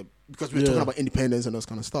all because we were talking about independence and those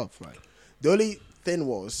kind of stuff, right? The only thing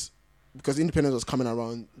was, because independence was coming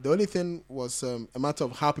around, the only thing was a matter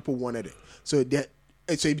of how people wanted it. So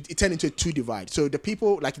it turned into a two divide. So the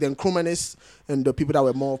people, like the Nkrumahnists and the people that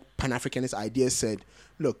were more Pan-Africanist ideas said,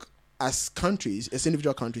 look, as countries, as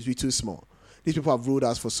individual countries, we're too small. These people have ruled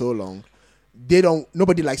us for so long.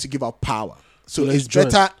 Nobody likes to give up power. So it's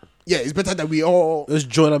better. Yeah, it's better that we all let's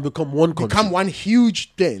join and become one country. Become one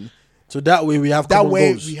huge thing. So that way we have common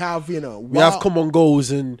goals. We have, we have common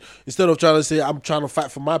goals, and instead of trying to say I'm trying to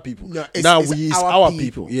fight for my people, it's our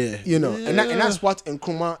people. Yeah, and that's what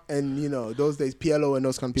Nkrumah and those days PLO and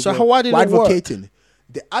those kind of people. So why did it advocating? Work?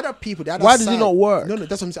 The other people, why did it not work? No,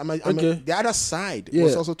 that's what I'm saying. The other side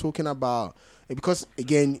was also talking about, because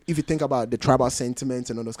again, if you think about the tribal sentiments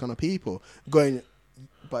and all those kind of people going,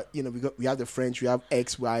 but we have the French, we have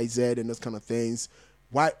X, Y, Z, and those kind of things.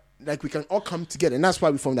 Why? Like we can all come together, and that's why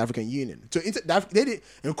we formed the African Union. So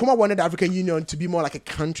Nkrumah wanted the African Union to be more like a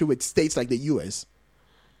country with states like the US.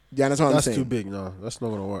 Do you understand what I'm saying? That's too big. No, that's not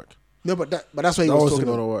gonna work. No, but that's why he was talking. That wasn't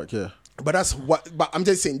gonna work. Yeah. But that's what. But I'm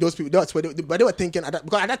just saying those people. That's what. But they were thinking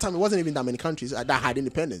because at that time it wasn't even that many countries that had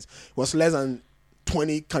independence. It was less than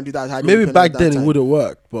 20 countries that had. Maybe back then it would have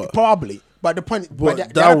worked, but probably. But the point,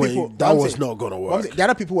 that was not gonna work. The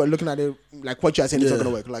other people were looking at it like what you are saying is not gonna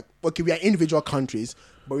work. Like, okay, we are individual countries,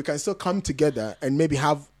 but we can still come together and maybe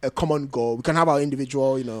have a common goal. We can have our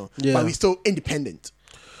individual, but we're still independent.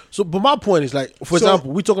 So, but my point is like, for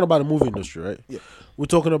example, we're talking about the movie industry, right? Yeah. We're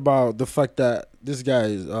talking about the fact that this guy,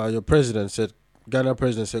 your president said, Ghana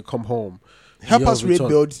president said, come home. Help us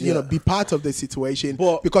rebuild, be part of the situation.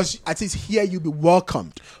 Because at least here you'll be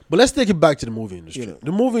welcomed. But let's take it back to the movie industry.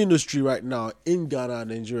 The movie industry right now in Ghana and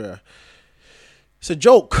Nigeria, it's a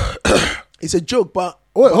joke. It's a joke, but...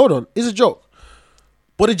 Wait, hold on. It's a joke.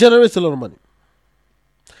 But it generates a lot of money.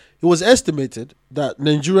 It was estimated that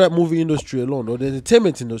Nigeria movie industry alone, or the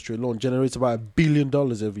entertainment industry alone, generates about $1 billion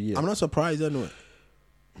every year. I'm not surprised anyway.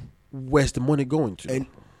 Where's the money going to?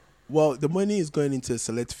 Well, the money is going into a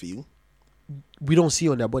select few. We don't see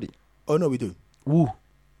on their body. Oh no, we do. Ooh.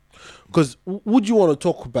 Because would you want to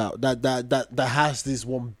talk about that has this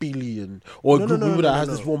 1 billion or a group that has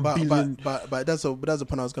this 1 billion? But that's the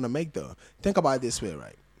point I was gonna make though. Think about it this way,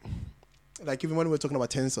 right? Like even when we were talking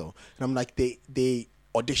about Tencel, and I'm like they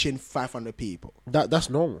audition 500 people. That's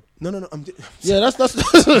normal. No. That's.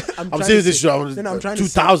 I'm saying this show. I'm trying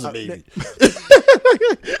 2,000 maybe.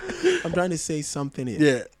 I'm trying to say something here.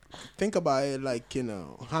 Yeah. Think about it, like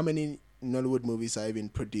how many Nollywood movies are even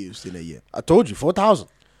produced in a year? I told you 4,000,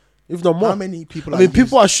 if not more. How many people?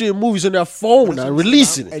 People are shooting movies on their phone and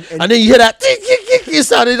releasing it, and then you hear that it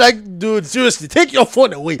sounded like, dude, seriously, take your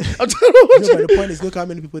phone away. But the point is, look how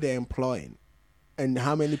many people they're employing. And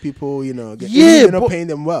how many people, you're not paying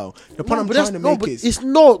them well. The point I'm trying to make is... It's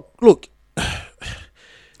not... Look,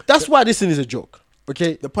 that's why this thing is a joke,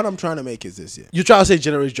 okay? The point I'm trying to make is this, yeah. You try to say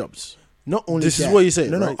generate jobs. Not only this is what you're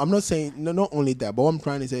saying, No, right? I'm not saying... No, not only that, but what I'm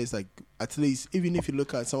trying to say is like, at least, even if you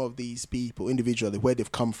look at some of these people individually, where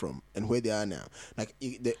they've come from and where they are now. Like,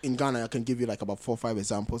 in Ghana, I can give you like about 4 or 5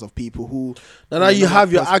 examples of people who... Now you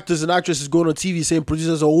have your actors and actresses going on TV saying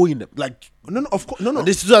producers are owing them. Like... No, of course, no.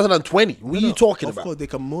 This is 2020. What are you talking about? Of course, they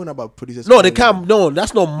can moan about producers. No, they can't. No,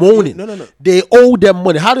 that's not moaning. No. They owe them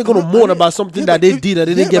money. How are they going to moan about something that they did that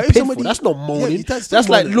they didn't get paid for? That's not moaning. That's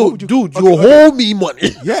like, look, dude, you owe me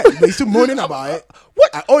money. Yeah, but you're still moaning about it.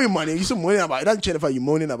 What? I owe you money. You're still moaning about it. It doesn't change if you're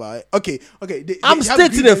moaning about it. Okay. I'm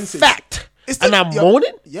stating a fact. And I'm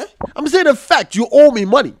moaning? Yeah. I'm saying a fact. You owe me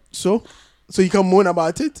money. So you can moan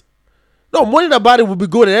about it? No, moaning about it would be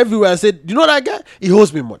good everywhere. I said, you know that guy? He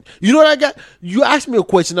owes me money. You know that guy? You asked me a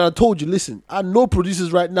question and I told you, listen, I know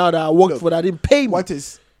producers right now that I worked for that didn't pay me. What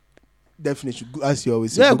is definition? As you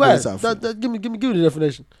always say. Yeah, go ahead. Give me the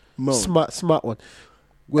definition. Moan. Smart one.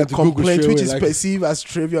 A complaint which is perceived as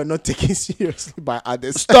trivial, not taken seriously by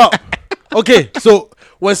others. Stop. Okay, so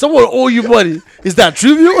when someone owe you money, is that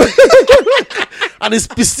trivial? And it's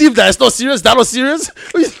perceived that it's not serious, that's not serious?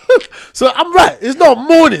 So I'm right. It's not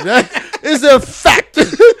moaning. Right? It's a fact.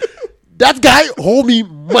 That guy owe me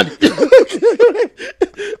money.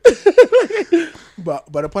 But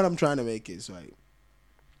the point I'm trying to make is like,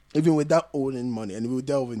 even without owning money, and we'll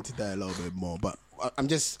delve into that a little bit more, but I'm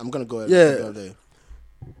gonna go there.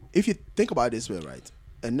 If you think about it this way, right?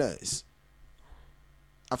 A nurse,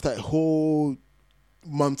 after a whole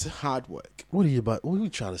month's hard work. What are you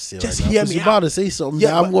trying to say? Just right hear now? me You're out. about to say something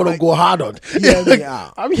that I'm gonna go hard on. Hear me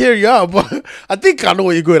out. I'm hearing you out, but I think I know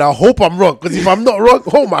where you're going. I hope I'm wrong, because if I'm not wrong,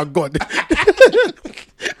 oh my god.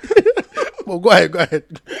 Well, go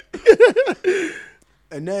ahead.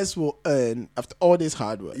 A nurse will earn, after all this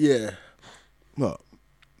hard work, well,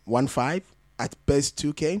 1.5 at best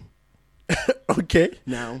 2K. Okay.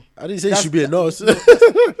 Now, I didn't say you should be a nurse. That's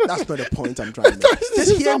not the point I'm trying to make.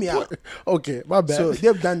 Just hear me out. Okay, my bad. So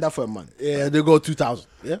they've done that for a month. Yeah, they go 2,000.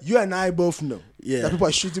 Yeah. You and I both know that people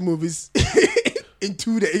are shooting movies in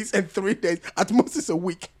 2 days and 3 days. At most, it's a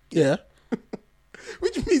week. Yeah.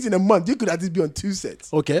 Which means in a month, you could at least be on 2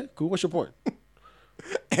 sets. Okay, cool. What's your point?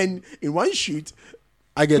 And in one shoot,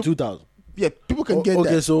 I get 2,000. Yeah, people can get that.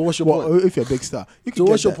 Okay, so what's your point? If you're a big star, you can so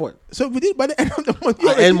get what's your that. point? So by the end of the month,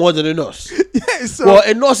 I earn more than a nurse. Yeah, so well,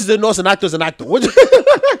 a nurse is a nurse, an actor is an actor. Then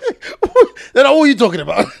what are you talking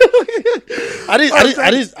about? I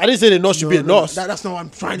didn't say the nurse should be a nurse. That's not what I'm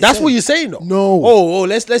trying to say. That's what you're saying, though. No. Oh,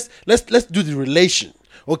 let's do the relation.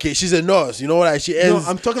 Okay, she's a nurse. You know what? She earns.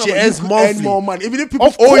 I'm talking she about earns you monthly. earn more money. Even if people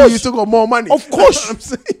Of owe course. you still got more money. Of course.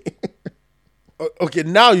 That's what I'm saying. Okay,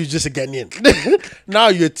 now you're just a Ghanaian. Now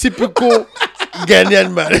you're a typical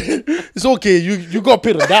Ghanaian man. It's okay. You got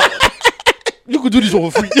paid on that. You could do this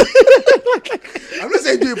for free. I'm not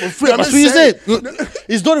saying do it for free. I'm That's just what you saying. said.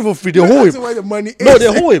 It's not even for free. They hold That's him. why the money is. No,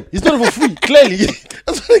 they hold him. It's not even for free. Clearly,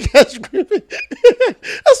 that's why the guy's screaming.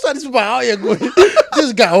 That's why this people are out here going.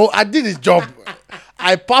 This guy, I did his job.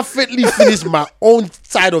 I perfectly finished my own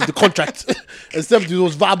side of the contract, except it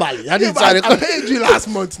was verbally. I didn't sign it. I paid you last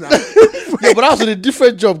month now. Yeah, but that was a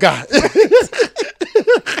different job, guy.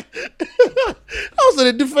 That was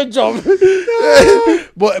a different job.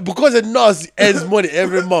 But because a nurse earns money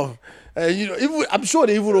every month, you know, even, I'm sure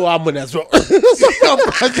they even owe our money as well. God,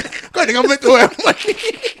 the government owe money.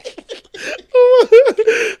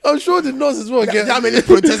 I'm sure the nurse as well. How many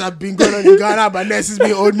protests have been going on in Ghana by nurses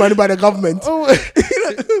being owed money by the government?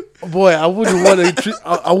 Boy, I wouldn't want to.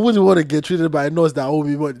 I wouldn't want to get treated by a nurse that owe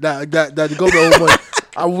me money. That the government owe money.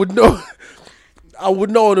 I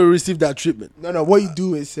would not want to receive that treatment. No. What you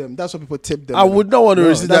do is that's what people tip them. I would not want to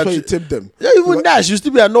receive that. That's why you tip them. Yeah, even that, you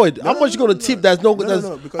still be annoyed. How much you gonna tip? That's no.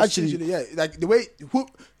 Because actually, usually, yeah, like the way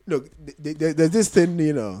look, there's this thing,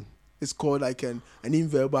 you know, it's called like an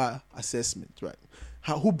in-verbal assessment, right?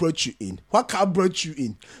 Who brought you in? What car brought you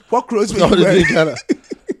in? What clothes were you wearing?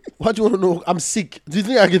 What do you want to know? I'm sick. Do you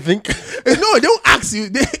think I can think? No, they don't ask you.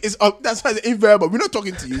 That's why it's inverbal. We're not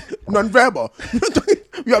talking to you. Non-verbal. We're not talking.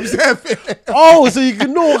 We observe. Oh, so you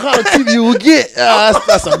can know what kind of tip you will get.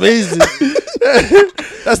 That's amazing.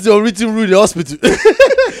 That's the unwritten rule in the hospital.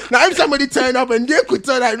 Now, if somebody turn up and they could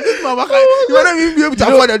turn up, this motherfucker, you won't even be able to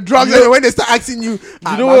afford the drugs. And when they start asking you,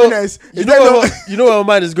 you know where my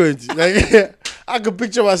mind is going to. Like, I can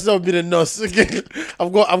picture myself being a nurse. Okay?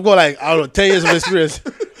 I've got like, I don't know, 10 years of experience.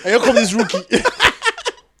 And here comes this rookie.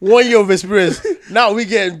 1 year of experience. Now we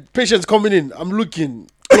get patients coming in. I'm looking.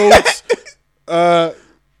 Clothes.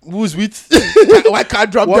 Who's with? Why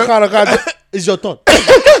can't drop what kind of card? It's your turn.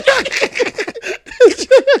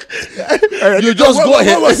 You just go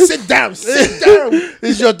ahead. Sit down. Sit down.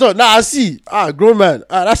 It's your turn. Now I see. Grown man.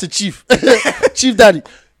 That's a chief. Chief daddy.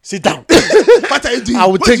 Sit down. What are you doing? I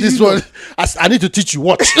will take this one. I need to teach you.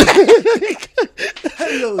 Watch.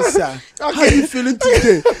 Hello, sir. Okay. How are you feeling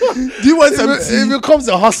today? Do you want some tea? It becomes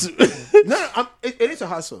a hustle. No, it is a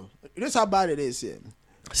hustle. It is how bad it is. Yeah.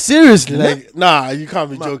 Seriously, like, nah, you can't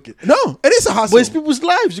be joking. No, it is a hustle. But it's people's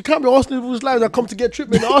lives. You can't be hustling people's lives that come to get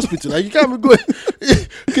treatment in the hospital. Like, you can't be going.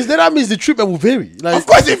 Because then that means the treatment will vary. Like, of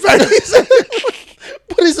course it varies.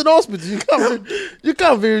 But it's an hospital. You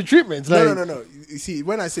can't vary treatments. Like, No. You see,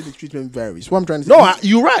 when I say the treatment varies, what I'm trying to say. No,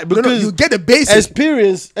 you're right. Because you get the basic.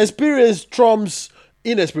 Experience trumps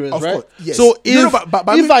inexperience, of right? Course, yes. So if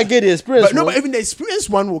if I get the experience, but even the experienced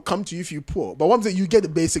one will come to you if you're poor. But one thing, you get the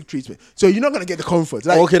basic treatment, so you're not gonna get the comfort.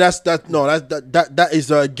 Like, okay, that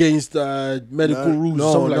is against medical rules.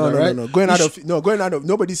 Or something like that, right? No. Going out of.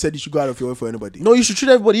 Nobody said you should go out of your way for anybody. No, you should treat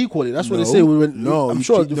everybody equally. That's what they say. I'm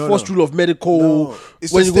sure the first rule of medical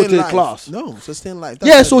when you go to a class. No, sustain life.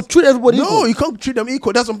 So treat everybody equal. No, you can't treat them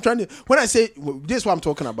equal. That's what I'm trying to. When I say this is what I'm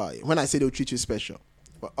talking about. When I say they'll treat you special.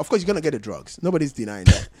 Well, of course, you're gonna get the drugs. Nobody's denying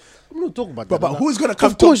that. I'm not talking about that. But who's gonna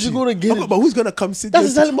come? Of course, you're gonna get it. But who's gonna come sit?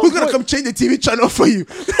 Who's gonna come change the TV channel for you?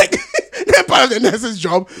 Like, they're part of the nurse's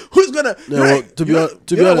job. Who's gonna? Yeah, well, to be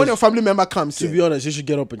honest, when your family member comes, to be honest, you should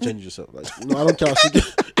get up and change yourself. Like, no, I don't care.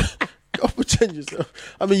 Get up and change yourself.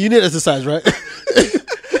 I mean, you need exercise, right?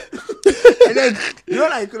 And then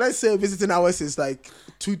like let's say visiting hours is like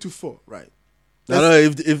 2 to 4, right? I know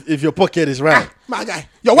if your pocket is right. My guy,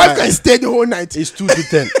 your wife can stay the whole night. It's 2 to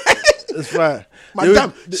 10. That's fine.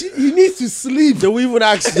 Madam, he needs to sleep. They will even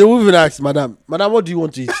ask, Madam, what do you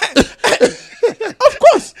want to eat? Of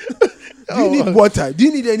course. Do you need water? Do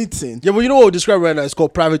you need anything? Yeah, but you know what we describe right now? It's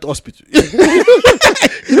called private hospital. You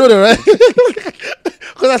know that, right?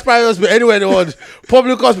 Because that's private hospital anywhere in the world.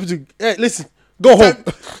 Public hospital. Hey, listen, go home.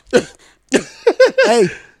 Hey.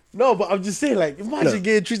 No, but I'm just saying, like, imagine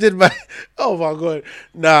getting treated by. Oh my god,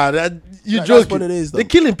 nah, you're joking. That's what it is, though. They're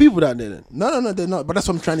killing people down there. Then. No, they're not. But that's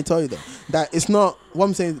what I'm trying to tell you, though. That it's not. What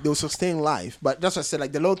I'm saying, they'll sustain life, but that's what I said.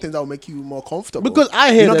 Like the little things that will make you more comfortable. Because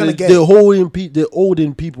I hear that they're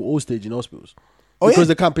holding people old stage in hospitals because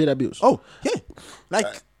they can't pay their bills. Oh yeah, like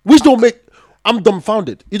which don't make. I'm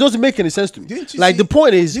dumbfounded. It doesn't make any sense to me. Like the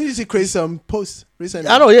point is, did you see Chris post recently?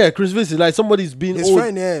 I know, yeah, Chris Vincent, like somebody's being his old.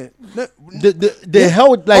 friend, yeah. No, they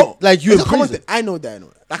held like you in prison. I know that.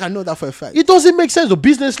 Like I know that for a fact. It doesn't make sense. Though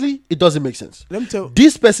businessly, it doesn't make sense. Let me tell you,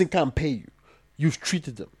 this person can't pay you. You've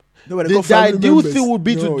treated them. No, but the ideal thing would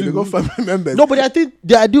be to do. They got family members. No, but I think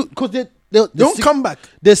the ideal because They don't sick, come back.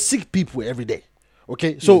 There's sick people every day.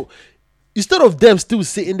 Okay, so instead of them still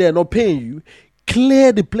sitting there not paying you,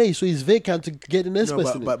 clear the place so it's vacant to get the next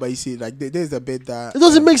person. But you see, like there's a bit that it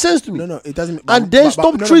doesn't make sense to me. No, it doesn't. And then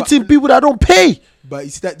stop treating people that don't pay. But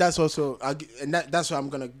you see, that's also, and that's why I'm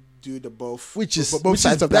gonna do the both, which both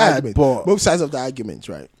sides of the argument. Both sides of the argument,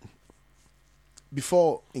 right?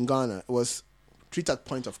 Before in Ghana, it was treat at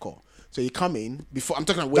point of call. So you come in before. I'm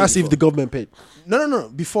talking about that's if the government paid. No.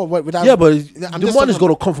 Before what? Without, yeah, but the money's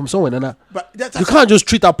going to come from somewhere, and but you can't just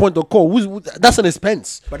treat that point of call. That's an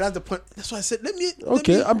expense. But that's the point. That's why I said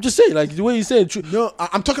I'm just saying, like the way you say it. No,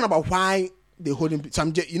 I'm talking about why they hold him. So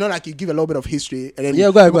like you give a little bit of history, and then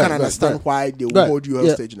you can understand why they will hold you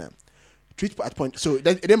hostage now. Treat at point. So it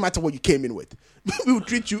didn't matter what you came in with. We will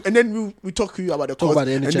treat you, and then we talk to you about the cost. About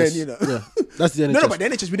the NHS. And then that's the NHS. No, but the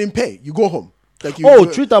NHS we didn't pay. You go home. Like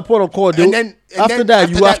treat that point of call. And then after that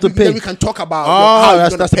you have to pay. Then we can talk about.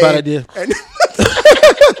 That's a bad idea.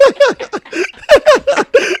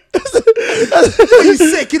 You're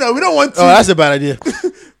sick, we don't want to. Oh, that's a bad idea.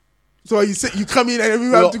 So you say you come in and we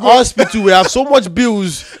have to go. Hospital, we have so much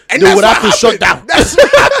bills, and they would have to shut down. That's what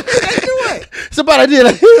happened anyway. It's a bad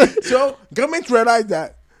idea. So government realized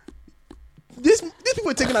that these people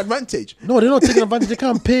are taking advantage. No, they're not taking advantage. They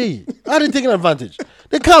can't pay. How are they taking advantage?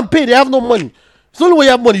 They can't pay. They have no money. It's the only way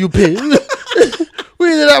you have money, you pay. We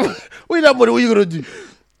need that money. What are you gonna do?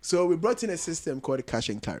 So we brought in a system called the cash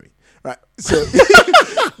and carry. Right. So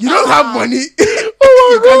you don't have money.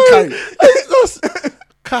 You can't carry.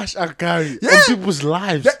 Cash and carry on people's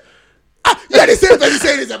lives. The same person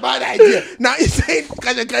saying it's a bad idea. Now he's saying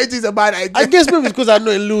cash and carry is a bad idea. I guess maybe it's because I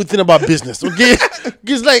know a little thing about business. Okay,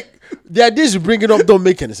 because like the ideas you bring it up don't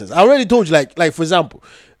make any sense. I already told you, like for example,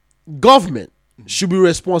 government should be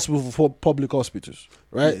responsible for public hospitals,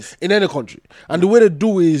 right? Yes. In any country, and the way they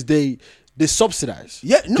do is they subsidize.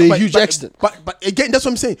 Yeah, no, to a huge extent. But again, that's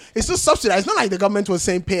what I'm saying. It's still subsidized. It's not like the government was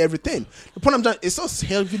saying pay everything. The point I'm trying, it's so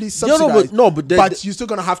heavily subsidized. But you're still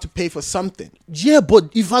gonna have to pay for something. Yeah, but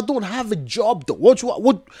if I don't have a job, though, what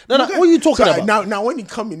are you talking about? Now, when you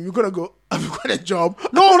come in, you're gonna go. I've got a job.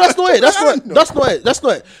 No, that's not it. That's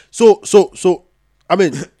not it. So, I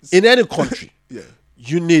mean, in any country,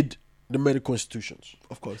 you need the medical institutions.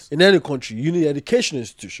 Of course. In any country, you need education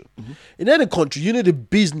institution. Mm-hmm. In any country, you need a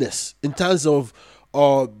business in terms of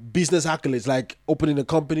business accolades, like opening a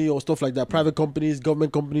company or stuff like that, private companies,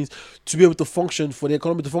 government companies, to be able to function, for the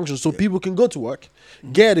economy to function, so people can go to work,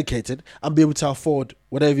 get educated, and be able to afford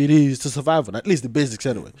whatever it is to survive on, at least the basics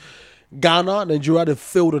anyway. Ghana, Nigeria, they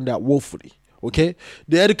failed on that woefully. Okay,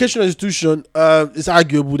 the educational institution is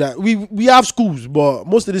arguable that we have schools, but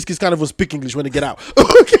most of these kids can't even speak English when they get out.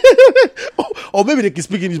 Okay, or maybe they can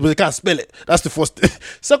speak English but they can't spell it. That's the first thing.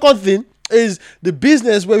 Second thing is the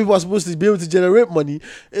business where people are supposed to be able to generate money.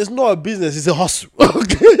 It's not a business; it's a hustle.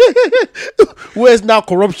 Okay, where it's now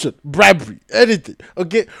corruption, bribery, anything.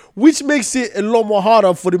 Okay, which makes it a lot more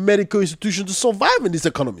harder for the medical institution to survive in these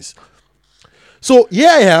economies. So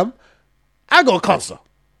here I am. I got cancer.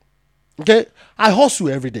 Okay, I hustle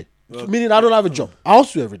every day, meaning I don't have a job. I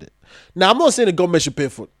hustle every day. Now, I'm not saying the government should pay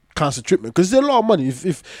for cancer treatment because it's a lot of money.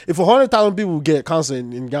 If 100,000 people get cancer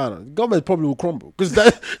in Ghana, the government probably will crumble because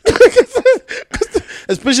that,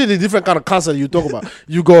 especially the different kind of cancer you talk about.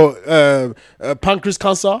 You got pancreas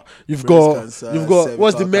cancer. You've got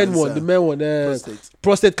what's the main one? The main one,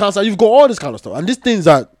 prostate cancer. You've got all this kind of stuff, and these things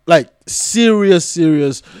are like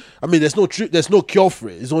serious. I mean, there's no cure for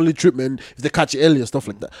it. It's only treatment if they catch it early and stuff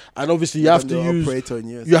like that. And obviously, you have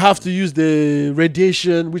to use the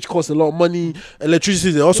radiation, which costs a lot of money.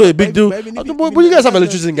 Electricity is also a big deal. But you guys have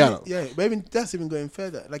electricity in Ghana. Yeah, but even that's even going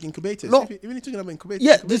further. Like incubators. No, even talking about incubators.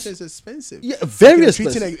 Yeah, this is expensive. Yeah, very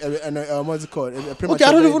expensive. What's it called? Okay,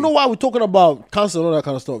 I don't even know why we're talking about cancer and all that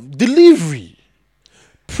kind of stuff. Delivery.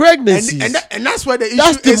 Pregnancies, and that's why the issue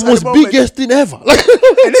that's the most biggest thing ever. And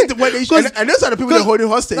then the issue, and those are the people that are holding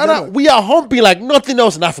hostage. We are humping like nothing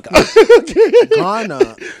else in Africa.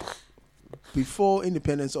 Ghana, before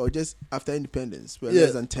independence or just after independence, we were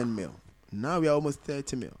less than 10 mil. Now we are almost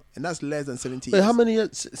 30 mil, and that's less than 70 years. Wait, how many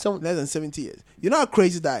years? Less than 70 years. You know how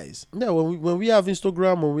crazy that is? Yeah, when we have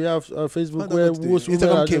Instagram, when we have Facebook,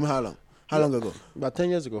 Instagram came how long? How long ago? About 10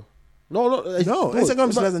 years ago. No, Instagram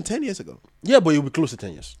is less than 10 years ago. Yeah, but you'll be close to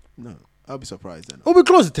 10 years. No, I'll be surprised then. It'll be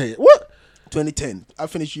close to 10 years. What? 2010. I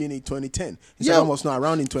finished uni 2010. Instagram was not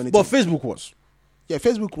around in 2010. But Facebook was. Yeah,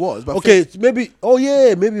 Facebook was. But okay, maybe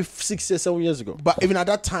 6 or 7 years ago. But even at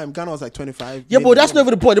that time, Ghana was like 25. Yeah, but that's not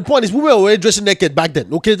even the point. The point is we were already dressing naked back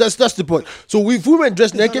then. Okay, that's the point. So if we went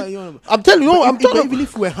dressed naked, I'm telling you, I'm talking. Even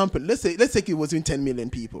if we were humping, let's say it was in 10 million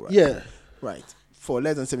people, right? Yeah. Right. for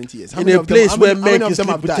less than 70 years. In a place where men can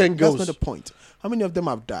sleep with 10 girls. That's not the point. How many of them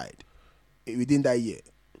have died within that year?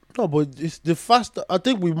 No, but it's the faster. I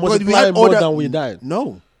think we multiply more than we died.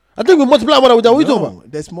 No. I think we multiply more than we died. What are you talking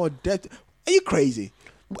about? There's more death. Are you crazy?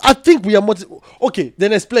 I think we are okay,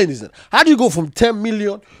 then explain this then. How do you go from 10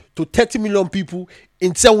 million to 30 million people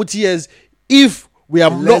in 70 years if we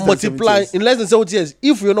are not multiplying in less than 70 years?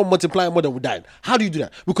 If we are not multiplying more than we died, how do you do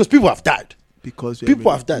that? Because people have died. Because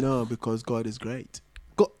people have died. No, because God is great.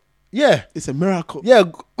 Yeah, it's a miracle. Yeah,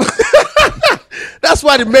 that's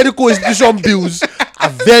why the medical institution bills are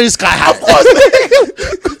very sky high. Of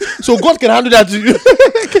course. So God can handle that to you.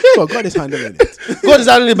 Well, God is handling it. God is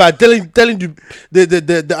handling it by telling you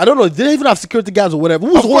the I don't know. They even have security guards or whatever.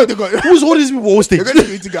 Who's holding these people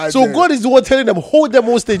hostage? So God is the one telling them hold them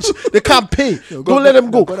hostage. They can't pay. Don't let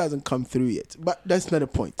them go. God hasn't come through yet. But that's not the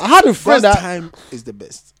point. I had a friend God's time is the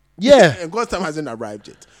best. Yeah, and God's time hasn't arrived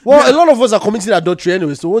yet. Well, a lot of us are committing adultery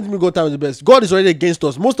anyway. So what do you mean God's time is the best? God is already against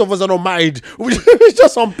us. Most of us are not married. We're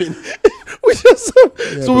just something.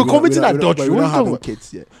 So we're committing adultery. We're not having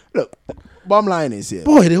kids yet. Look, bottom line is here.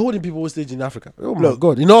 Boy, they're holding people hostage in Africa. Oh my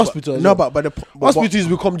God! In hospitals. No, but hospitals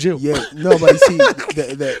become jail. Yeah, no, but you see,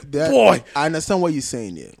 boy, I understand what you're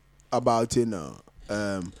saying here about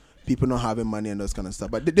people not having money and those kind of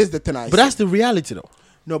stuff. But this is the thing But that's the reality, though.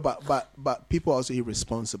 No, but people are also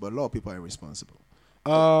irresponsible. A lot of people are irresponsible.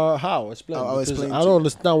 How? Explain. I don't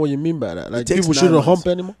understand what you mean by that. Like people shouldn't hump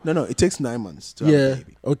anymore. No, it takes 9 months to have a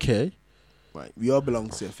baby. Okay. Right. We all belong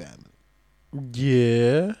to a family.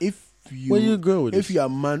 Yeah. Where you go with if you are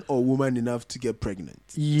man or woman enough to get pregnant.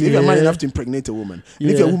 Yeah. So if you're man enough to impregnate a woman, and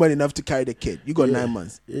if you're woman enough to carry the kid, you got 9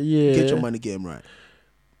 months. Yeah. Get your money game right.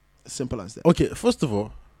 Simple as that. Okay, first of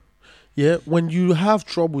all, when you have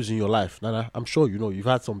troubles in your life, Nana, I'm sure you know you've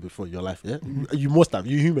had some before in your life. Yeah, you must have.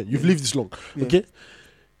 You're human. You've lived this long. Yeah. Okay,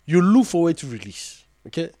 you look for a way to release.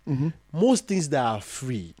 Okay, most things that are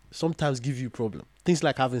free sometimes give you problem. Things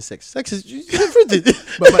like having sex. Sex is everything,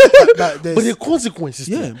 but the consequences.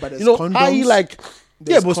 Yeah, but you know, condoms,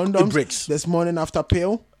 but condoms, it breaks. There's morning after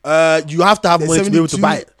pill. You have to have money to be able to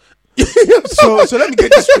buy it. so let me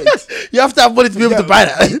get this straight. You have to have money to be able to buy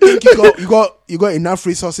that. You think you got enough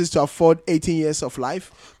resources to afford 18 years of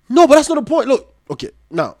life? No, but that's not the point. Look, okay,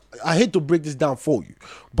 now I hate to break this down for you,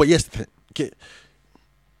 but yes, okay,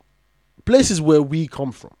 places where we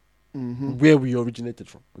come from, where we originated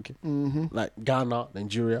from, okay, like Ghana,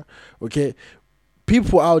 Nigeria, okay,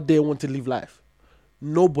 people out there want to live life.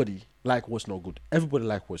 Nobody like what's not good. Everybody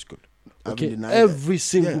like what's good. Okay, every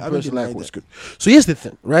single person like what's good. So here's the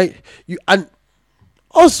thing, right? And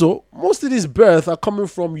also most of these births are coming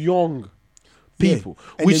from young people,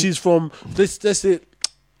 which is from let's say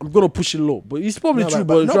I'm gonna push it low, but it's probably true.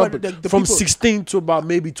 But from 16 to about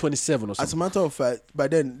maybe 27 or something. As a matter of fact, but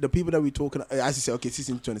then the people that we're talking, as you say, okay,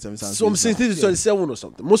 16 to 27 sounds. So from 16 to 27 or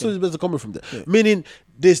something. Most of these births are coming from there. Yeah. Meaning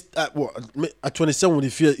this at 27,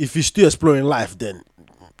 if you're still exploring life, then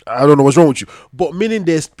I don't know what's wrong with you, but meaning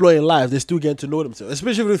they're exploring life, they're still getting to know themselves,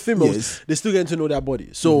 especially with females. They're still getting to know their body.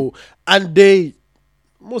 So and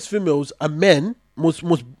most females are men, most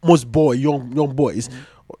young boys,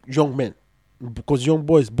 young men, because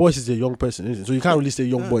boys is a young person, isn't it? So you can't really say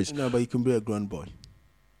young boys. No, but you can be a grown boy.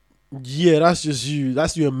 Yeah, that's just you.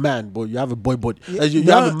 That's you a man, but you have a boy body. Yeah, you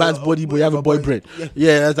have a man's body, but you have a boy brain.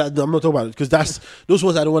 Yeah, I'm not talking about it because that's those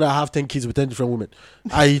ones. I don't want to have 10 kids with 10 different women.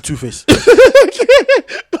 I.e. Two-Face.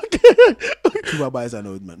 Two-Baba is an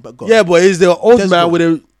old man, but God. Yeah, but he's the old man with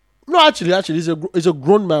a. No, actually, he's a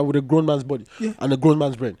grown man with a grown man's body and a grown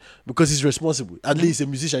man's brain because he's responsible. At least he's a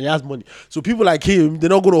musician, he has money. So people like him, they're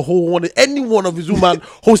not going to hold any one of his woman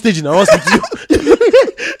hostage in a hospital.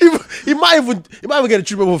 He might even get a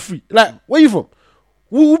treatment for free. Like, where you from?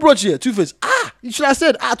 Who brought you here? Two-Face. You should have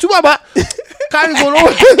said, Two-Baba. Can't go no.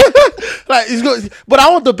 Like he's good, but I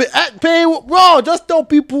want to pay. Bro, just tell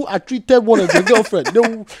people I treated one of their girlfriend.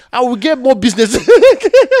 I will get more business.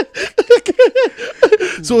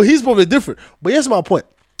 So he's probably different. But here's my point.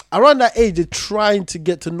 Around that age, they're trying to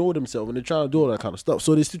get to know themselves and they're trying to do all that kind of stuff.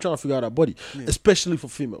 So they're still trying to figure out their body, especially for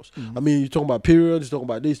females. I mean, you're talking about periods, you're talking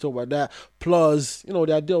about this, you're talking about that. Plus,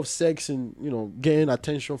 the idea of sex and, getting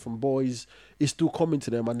attention from boys is still coming to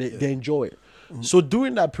them and they enjoy it. So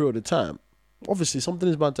during that period of time, obviously something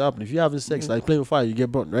is bound to happen. If you're having sex, like playing with fire, you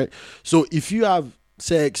get burnt, right? So if you have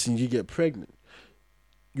sex and you get pregnant,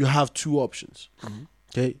 you have two options.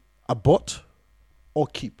 Okay? Abort or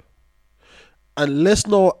keep. And let's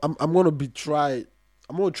not, I'm going to try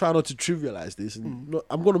not to trivialize this. And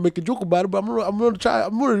I'm going to make a joke about it, but I'm going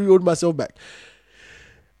to hold myself back.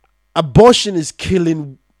 Abortion is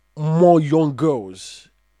killing more young girls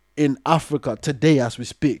in Africa today as we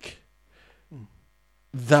speak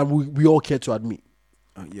than we all care to admit.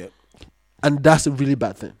 Yeah. And that's a really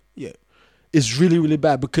bad thing. Yeah. It's really, really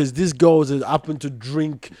bad because these girls happen to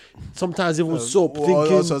drink, sometimes even soap, thinking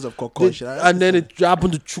all sorts of concoction, and then it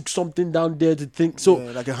happen to choke something down there to think. So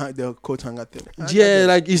like the coat hanger thing. Yeah,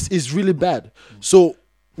 like it's really bad. So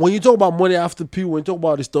when you talk about money after pill, when you talk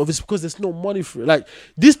about this stuff, it's because there's no money for it. Like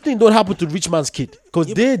this thing don't happen to rich man's kid because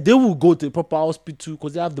they will go to the proper hospital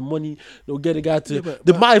because they have the money. They'll get a guy to.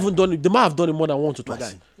 They might have done it more than once or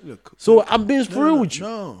twice. Look, so I'm being real with you.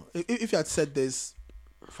 No, if you had said this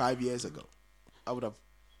 5 years ago, I would have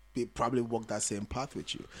probably walked that same path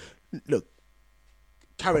with you. Look,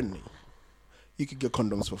 currently, you could get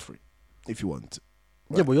condoms for free if you want.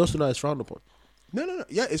 Right? Yeah, but you also know it's frowned upon. No.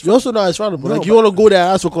 Yeah, it's you also know it's frowned upon. No, like you want to go there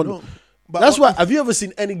and ask for condom. No, that's why. Have you ever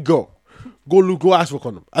seen any girl go ask for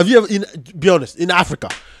condom? Have you ever? Be honest, in Africa,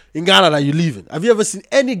 in Ghana that you live in, have you ever seen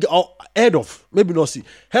any girl head of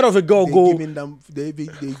a girl go? They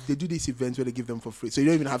do these events where they give them for free, so you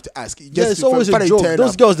don't even have to ask. It's always a joke.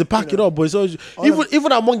 Those girls they pack it up, but it's always,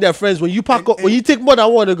 even among their friends when you pack up, when you take more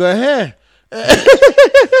than one, they go, hey.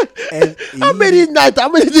 How many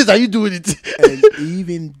days are you doing it? And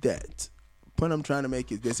even that, point I'm trying to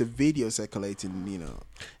make is there's a video circulating, in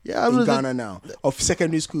Ghana now of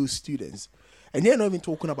secondary school students. And they're not even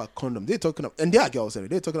talking about condom. They're talking about, and there are girls there.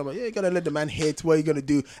 They're talking about, you gotta let the man hit. What are you gonna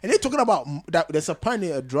do? And they're talking about that. There's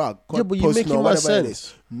apparently a drug called but you're making my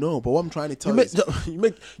sense. No, but what I'm trying to tell you is,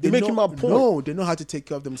 you're making my point. No, they know how to take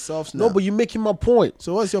care of themselves now. No, but you're making my point.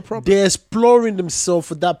 So what's your problem? They're exploring themselves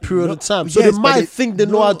for that period of time. So they might think they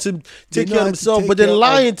know how to take care of themselves, but they're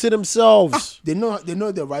lying to themselves. They know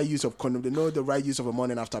the right use of condom. They know the right use of a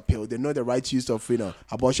morning after pill. They know the right use of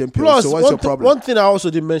abortion pills. Plus, so what's your problem? One thing I also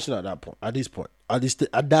didn't mention at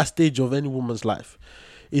that stage of any woman's life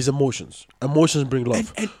is emotions. Emotions bring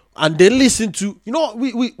love. And they listen to,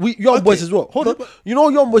 we young boys as well. Hold on.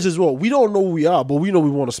 Young boys as well. We don't know who we are, but we know we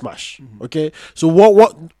want to smash. Mm-hmm. Okay? So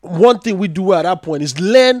one thing we do at that point is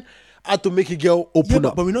learn how to make a girl open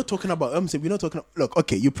up. But we're not talking about, look,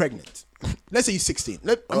 okay, you're pregnant. Let's say you're 16.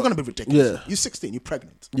 I'm going to be ridiculous. Yeah. You're 16, you're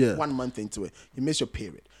pregnant. Yeah. 1 month into it, you miss your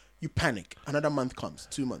period. You panic. Another month comes,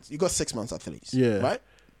 2 months. You got 6 months at least. Yeah. Right?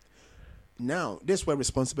 Now, this is where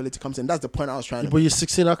responsibility comes in. That's the point I was trying to make. But you're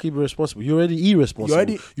 16, how can you be responsible? You're already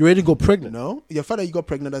irresponsible. You already got pregnant. No, your father you got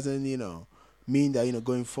pregnant doesn't, mean that,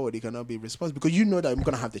 going forward, you cannot be responsible. Because you know that I'm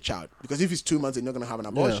going to have the child. Because if it's 2 months and you're not going to have an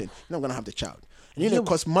abortion, you're not going to have the child. And it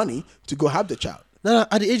costs money to go have the child. Now,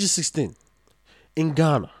 at the age of 16, in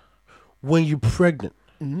Ghana, when you're pregnant,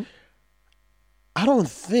 I don't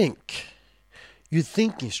think you're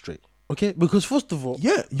thinking straight. Okay, because first of all,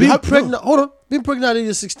 being pregnant at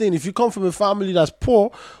age 16, if you come from a family that's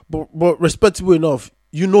poor but respectable enough,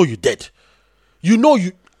 you're dead.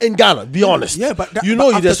 In Ghana, be honest. Yeah, but you're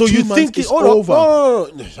dead. So you think it's over.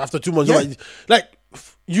 No. After 2 months,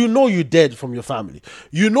 you're dead from your family.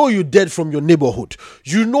 You're dead from your neighborhood.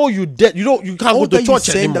 You're dead. You can't go to church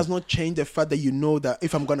anymore. Does not change the fact that you know that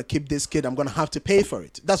if I'm gonna keep this kid, I'm gonna have to pay for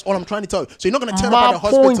it. That's all I'm trying to tell you. So you're not gonna turn up at the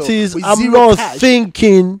hospital. My point is, I'm not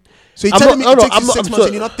thinking. So you're telling me it takes you 6 months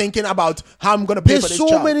and you're not thinking about how I'm gonna pay for this child.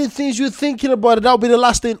 There's so many things you're thinking about it. That'll be the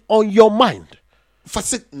last thing on your mind.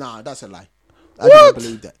 Nah, that's a lie. I don't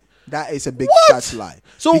believe that. That is a big fat lie.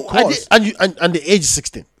 So and the age is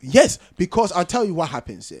 16. Yes, because I'll tell you what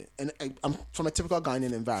happens here. And I'm from a typical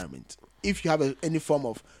Ghanaian environment. If you have any form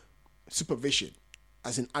of supervision,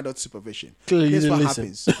 as in adult supervision, this is what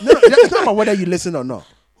happens. No, it's not about whether you listen or not.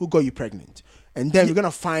 Who got you pregnant? And then you're gonna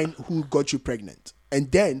find who got you pregnant. And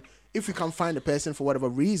then if you can't find the person for whatever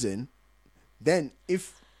reason, then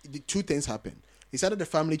if the two things happen, it's either the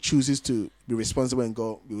family chooses to be responsible and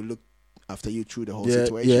go, we will look after you through the whole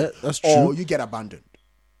situation. Yeah, that's true. Or you get abandoned.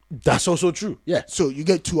 That's also true. Yeah. So you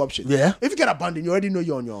get two options. Yeah. If you get abandoned, you already know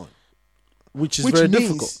you're on your own. Which very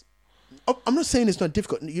difficult. I'm not saying it's not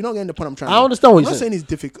difficult. You're not getting the point I'm trying to make. I understand what you're saying. I'm not saying it's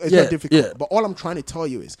difficult. It's not difficult. Yeah. But all I'm trying to tell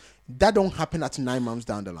you is that don't happen at 9 months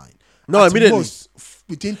down the line. No, immediately.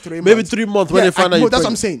 Within 3 months. Maybe 3 months when they find out you're that's what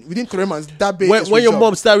I'm saying. Within 3 months, that baby when your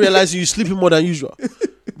mom start realizing you're sleeping more than usual.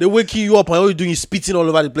 They're waking you up and all you're doing is spitting all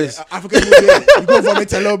over the place. African you go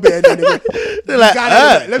vomit a little bit and then they're like,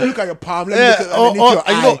 let me look at your palm. Let me look at your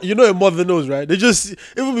eye. You know your mother knows, right? They just,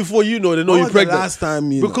 even before they know you're pregnant. Last time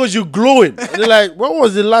because you're glowing. And they're like, when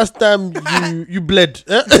was the last time you bled?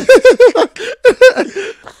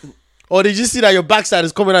 Or they just see that your backside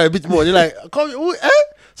is coming out a bit more. They're like,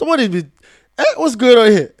 somebody's been, what's going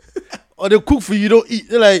on here? Or they cook for you, don't eat.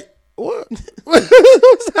 They're like, what?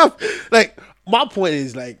 What's happening? Like, my point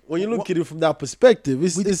is like when you look at it from that perspective,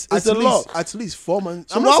 it's a lot. At least 4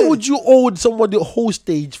 months. So why would you owe somebody a whole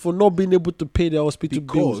stage for not being able to pay their hospital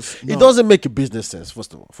bills? It doesn't make a business sense.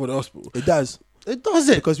 First of all, for the hospital, it does. It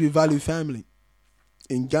doesn't, because we value family.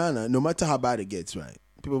 In Ghana, no matter how bad it gets, right?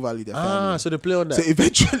 People value their family. So they play on that. So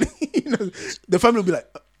eventually, the family will be like,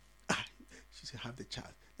 she should have the child.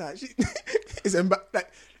 Nah, it's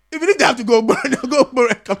like, even if they have to go borrow,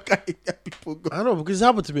 come carry people go. I know, because it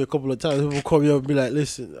happened to me a couple of times. People call me up and be like,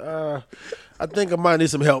 listen, I think I might need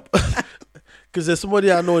some help. Because there's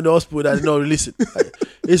somebody I know in the hospital that's not releasing. Like,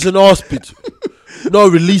 it's an hospital.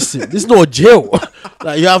 Not releasing. This is not jail.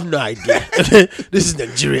 Like, you have no idea. This is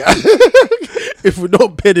Nigeria. If we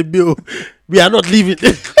don't pay the bill, we are not leaving.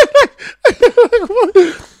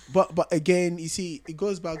 But again, you see, it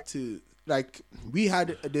goes back to, like, we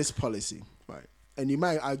had this policy, right? And you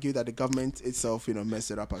might argue that the government itself,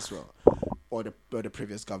 messed it up as well, or the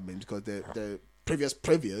previous government, because the previous.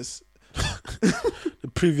 The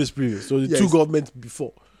previous. So the two governments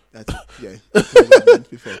before. Two governments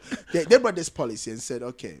before. They brought this policy and said,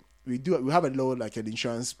 okay, we have a law like an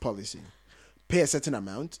insurance policy, pay a certain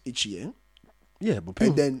amount each year. Yeah, but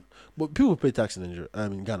people pay tax in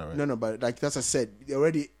Ghana, right? No, but like as I said,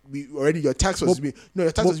 already your tax was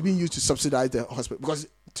being used to subsidize the hospital, because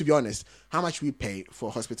to be honest, how much we pay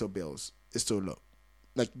for hospital bills is so low.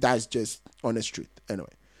 Like, that's just honest truth. Anyway.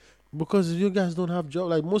 Because you guys don't have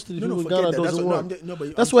jobs, like most of the people in Ghana doesn't work.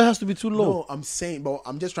 That's why it has to be too low. No, I'm saying, but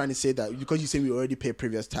I'm just trying to say that because you say we already pay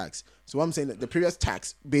previous tax. So I'm saying that the previous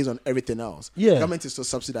tax, based on everything else, the government is still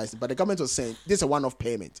subsidizing. But the government was saying this is a one-off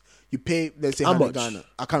payment. You pay, let's say, how much? Ghana.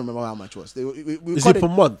 I can't remember how much it was. Is it per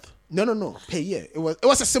month? No, per year. It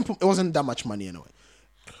wasn't that much money anyway.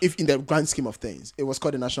 If in the grand scheme of things, it was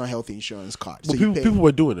called the National Health Insurance Card. But so people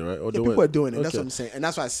were doing it, right? Or people were doing it. Okay. That's what I'm saying. And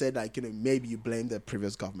that's why I said, like, maybe you blame the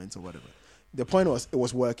previous government or whatever. The point was, it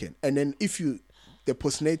was working. And then the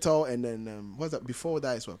postnatal, and then, what's that? Before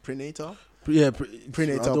that is what? Prenatal? Yeah,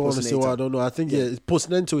 prenatal. I don't want to say what I don't know. I think,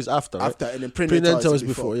 postnatal is after, right? After, and then prenatal is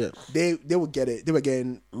before, yeah. They would get it. They were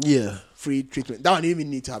getting free treatment. That one didn't even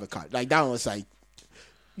need to have a card. Like, that one was like,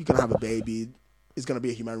 you can have a baby. It's going to be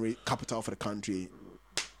a human capital for the country.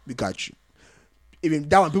 We got you. Even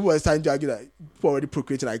that one, people were starting to argue that people already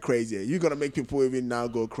procreating like crazy. You're going to make people even now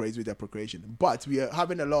go crazy with their procreation. But we are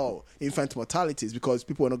having a lot of infant mortalities because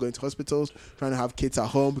people are not going to hospitals, trying to have kids at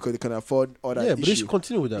home because they can afford all that. Yeah, but they should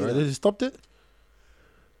continue with that, right? They stopped it?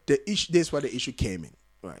 This is where the issue came in,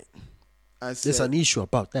 right? There's an issue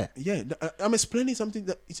about that. Yeah, I'm explaining something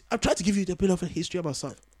that... I'm trying to give you a bit of a history about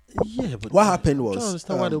something. Yeah, but... What happened was... I don't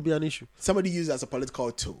understand why there will be an issue. Somebody used it as a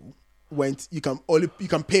political tool. You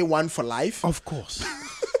can pay one for life. Of course.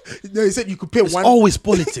 No, he said you could pay one. It's always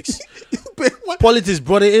politics. Politics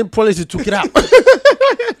brought it in, politics took it out.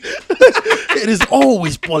 It is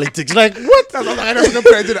always politics. Like, what? That's not like the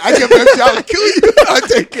president. I can't I'll kill you. I'll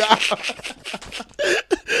take you out.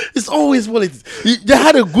 It's always politics. They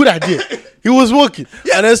had a good idea. He was working.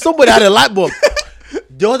 Yeah. And then somebody had a light bulb.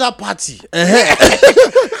 The other party.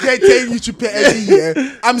 They're telling you to pay every year.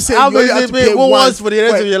 I'm saying you only have to pay once for the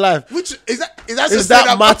rest of your life. Which is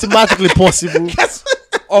that mathematically possible?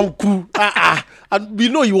 Uncle, and we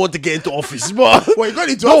know you want to get into office, but you got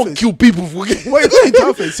into don't kill people. You got into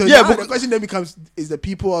office. So but the question then becomes: is the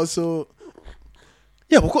people also?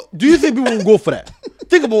 Yeah, but do you think people will go for that?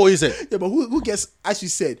 Think about what you said. Yeah, but who gets? As you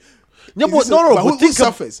said. Yeah, but who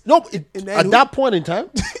suffers? At that point in time,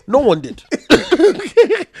 no one did,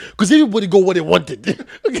 because everybody got what they wanted.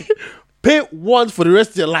 Pay once for the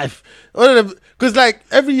rest of your life, because like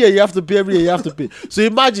every year you have to pay. So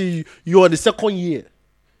imagine you're on the second year,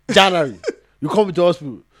 January, you come into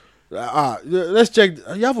hospital. Let's check.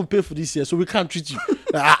 You haven't paid for this year, so we can't treat you.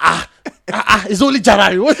 It's only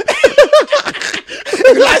January. What?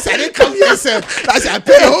 Last I didn't come here, sir. Last I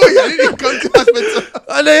paid a whole year, I didn't come to hospital.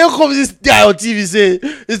 And then here comes this guy on TV saying,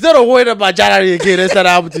 instead of worrying about January again, that's not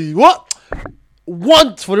happening to you. What?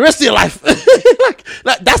 Once for the rest of your life.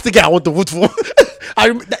 like that's the guy I want to vote for.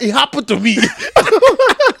 It happened to me.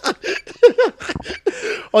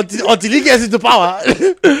 until he gets into power.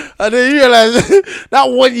 And then you realize that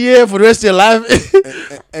 1 year for the rest of your life.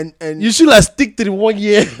 and you should like stick to the 1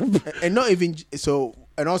 year. And not even so.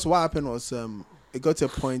 And also what happened was it got to a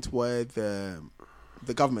point where the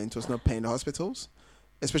government was not paying the hospitals,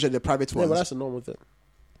 especially the private ones. Yeah, but that's a normal thing.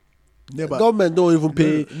 Yeah, but government don't even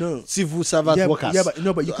pay civil servant workers. Yeah,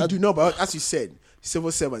 but you could do but as you said,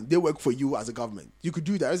 civil servant, they work for you as a government. You could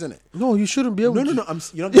do that, isn't it? No, you shouldn't be able to. No. You're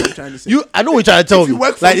not what I'm trying to say. I know what you're trying to tell me.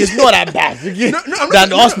 Like, it's not that bad.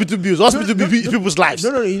 Than hospital bills. Hospital bills, people's lives.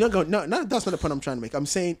 No, you're not going. No, that's not the point I'm trying to make. I'm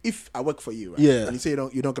saying if I work for you, right? Yeah. And you say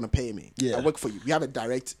you're not going to pay me. Yeah. I work for you. We have a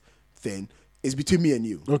direct thing. It's between me and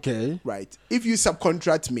you. Okay. Right. If you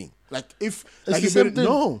subcontract me, like if It's like the if same it, thing.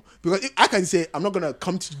 no, because if I can say I'm not gonna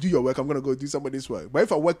come to do your work, I'm gonna go do somebody's work. But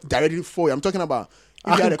if I work directly for you, I'm talking about if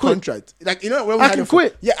I you had can a quit. contract, like when we I had can a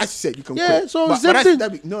quit. Yeah, as you said, you can Yeah, quit. so but, same but thing.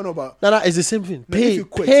 but but No, it's the same thing. No, if Pay, you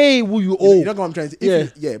quit, pay who you owe. you know what I'm trying to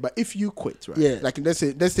say. Yeah. But if you quit, right? Yeah. Like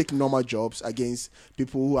let's take normal jobs against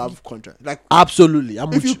people who have contract. Like Absolutely. I'm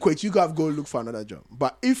if with you you. quit, you gotta go look for another job.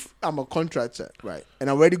 But if I'm a contractor, right, and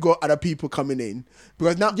I already got other people coming in,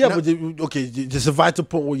 because now But there's a vital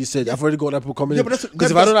point what you said. I've already got other people coming in. but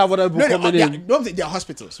Because if I don't have other people coming in, there are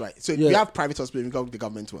hospitals, right? So Yeah. we have private hospitals, we got the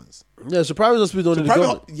government ones. yeah, so private hospitals don't need the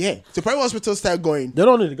government. So private hospitals start going. They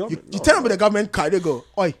don't need the You government. tell them with the government card, they go,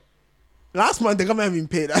 oi, last month the government haven't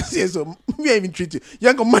paid us here, so we ain't even treat you. You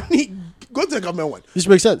ain't got money, go to the government one. This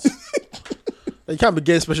makes sense. You can't be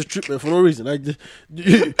getting special treatment for no reason. Like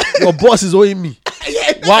your boss is owing me.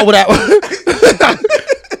 Why would I?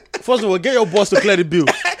 First of all, get your boss to clear the bill.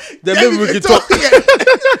 Then maybe we can talk.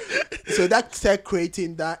 So that start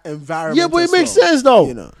creating that environment. Yeah, but it as makes well, sense though.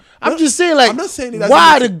 You know. I'm just saying, like, I'm not saying it doesn't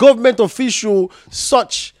why are make the government official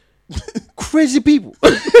such crazy people?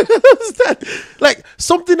 Understand? Like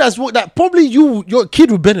something that probably your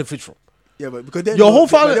kid will benefit from. Yeah, but because then Your whole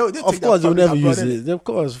family, they'll of take course, that they'll public never use abroad,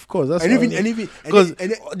 it. Of course, that's And fine. even because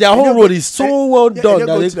and their whole they'll road go- is so well and done they'll that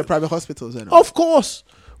go they, to the private hospitals. And of course,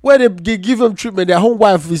 where they give them treatment, their home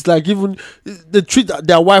wife is like even they treat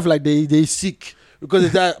their wife like they sick because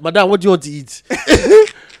it's like, madam, what do you want to eat?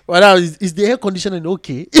 Madam, is the air conditioning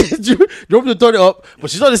okay? Do you want me to turn it up? But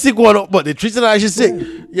she's not the sick one, but they treat her like she's sick.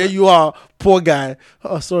 Yeah, you are poor guy.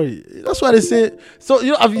 Oh, sorry. That's why they say. So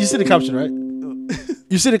you see the caption, right?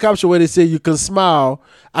 You see the caption where they say you can smile.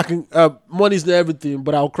 I can. Money's not everything,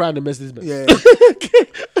 but I'll cry in the Mercedes Benz. Yeah.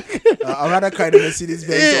 I'd rather cry in the Mercedes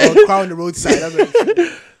Benz or cry on the roadside.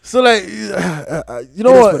 So like, you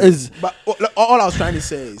know what is? But all I was trying to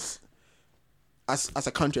say is, as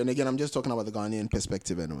a country, and again, I'm just talking about the Ghanaian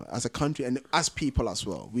perspective, anyway. As a country and as people as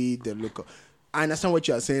well, we the local. I understand what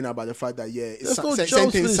you are saying about the fact that certain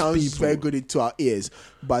things sounds very good into our ears,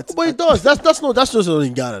 but it does. That's just not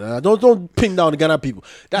in Ghana. Don't ping down the Ghana people.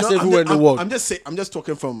 That's everywhere in the world. I'm just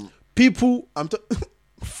talking from people.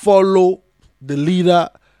 Follow the leader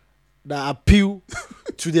that appeal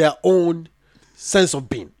to their own sense of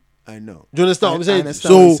being. I know. Do you understand what I'm saying? I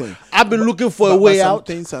understand what you're saying. I've been looking for a way out.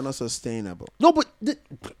 Things are not sustainable. No, but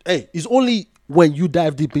hey, it's only when you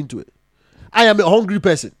dive deep into it. I am a hungry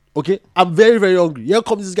person. Okay, I'm very, very hungry. Here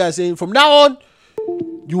comes this guy saying, from now on,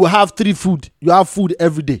 you will have 3 food. You have food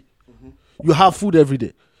every day. Mm-hmm. You have food every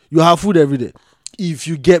day. You have food every day. If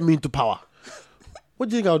you get me into power, what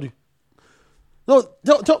do you think I'll do? No,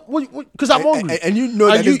 because I'm hungry. And you know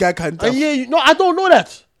that this guy can't. No, I don't know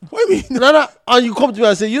that. What do you mean? No, and you come to me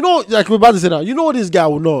and say, you know, like we're about to say now, you know, this guy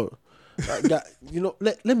will know. You know,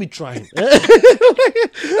 let me try him.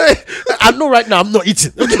 I know right now I'm not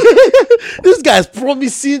eating. This guy's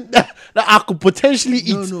promising that I could potentially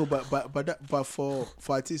eat. No, but for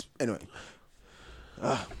artists anyway.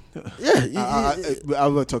 I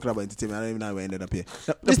was talking about entertainment. I don't even know how we ended up here.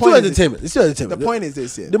 It's still entertainment. The point is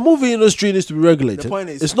this: the movie industry needs to be regulated. The point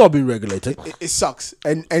is, it's not being regulated. It sucks,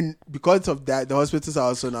 and because of that, the hospitals are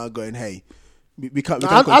also now going, "Hey, we can't."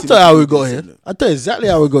 I'll tell you how we got here. I'll tell you exactly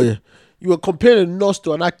how we got here. You were comparing a nurse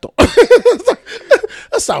to an actor.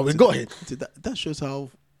 That's how we got here. That shows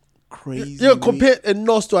how crazy. You compare a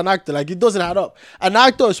nurse to an actor. Like, it doesn't add up. An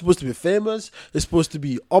actor is supposed to be famous. It's supposed to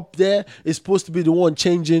be up there. It's supposed to be the one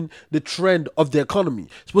changing the trend of the economy.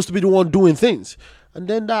 It's supposed to be the one doing things. And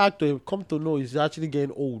then that actor, you come to know, he's actually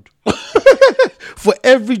getting old. For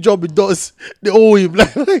every job he does, they owe him.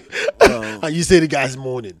 And you say the guy's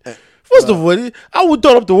mourning. First of all, I would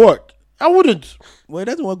turn up to work. I wouldn't. Well, it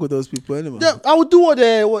doesn't work with those people anymore. Yeah, I would do what's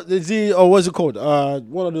it called?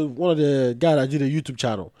 One of the guys that did a YouTube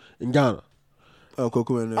channel in Ghana. Oh,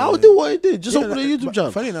 Coco. I would do what he did. Just open a YouTube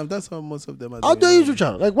channel. Funny enough, that's how most of them are. I'll do a YouTube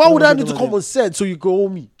channel. Like, why would I need to come on set so you can owe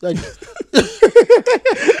me? Like, so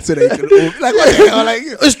that you can owe me. Like, what the hell? Like,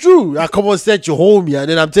 it's true. I come on set, you hold me, and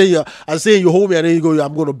then I'm saying you hold me, and then you go,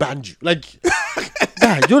 I'm gonna ban you. Like,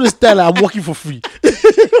 guy, you understand? Like, I'm working for free.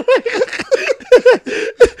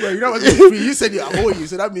 Well, you know what's free? You said I owe you,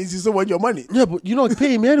 so that means you still want your money. Yeah, but you're not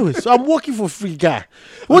paying me anyway, so I'm working for free, guy.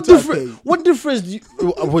 What difference do you...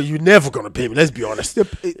 Well, you're never going to pay me, let's be honest.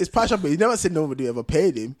 It's partial, but he never said nobody ever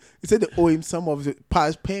paid him. He said they owe him some of the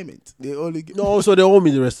past payment. They only get... No, so they owe me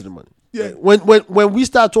the rest of the money. Yeah. When we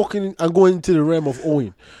start talking and going into the realm of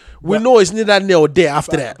owing, we know it's neither near or there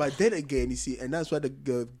after that. But then again, you see, and that's why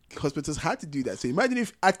the hospitals had to do that. So imagine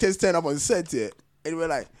if actors turn up on set here and we're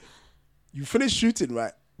like, you finish shooting,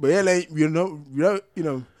 right? But yeah, like,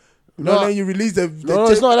 letting you release the No,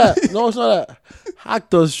 it's not that. No, it's not that.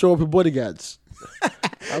 Actors show up with bodyguards.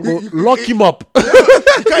 I go lock him up.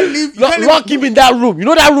 You can't leave. Lock him in that room. You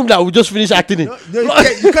know that room that we just finished acting in. No,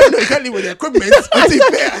 you can't leave with the equipment.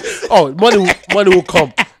 Oh, money will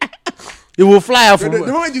come. It will fly out from. The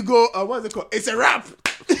moment you go, what's it called? It's a wrap.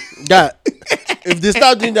 Yeah. If they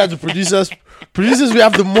start doing that to producers we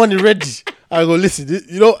have the money ready. I go, listen,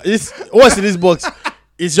 what's in this box?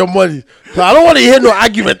 It's your money. So I don't want to hear no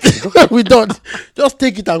argument. We don't. Just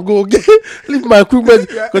take it and go. Leave my equipment.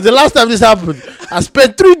 Because the last time this happened, I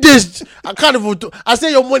spent 3 days. I can't even. I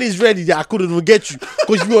said your money is ready. I couldn't even get you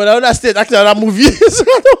because you were on another state acting on that movie. So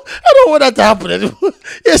I don't want that to happen anymore.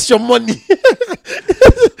 Yes, your money.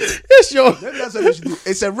 Yes, your. That's what you should do.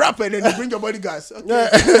 It's a wrap, and then you bring your bodyguards. Okay.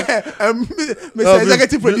 Mr.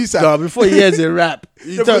 Executive Producer. No, before he hears a rap,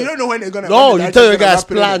 you don't know when they're gonna. No, you tell your guys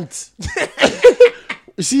plant.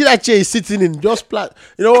 You see that chair is sitting in, just plant.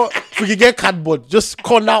 You know what? If we can get cardboard, just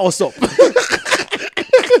corner us up.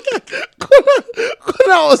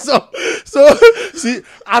 corner us up. So, see,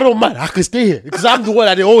 I don't mind. I can stay here because I'm the one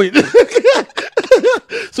that they owe it.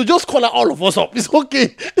 So just corner all of us up. It's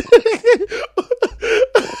okay.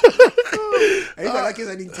 And if like it's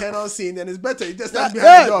an internal scene, then it's better. You just stand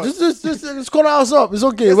behind the door. Just corner us up. It's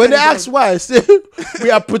okay. When they ask why, I say we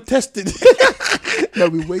are protesting. No,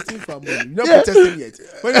 we're waiting for money. You're not protesting yet.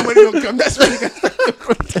 When the money don't come, that's when you can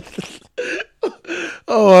protest.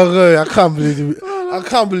 Oh my God, I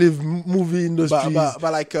can't believe movie industry. But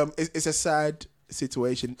like it's a sad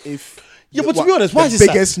situation if. Yeah, but to be honest, why is it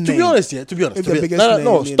sad? To be honest, stop.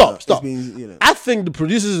 I think the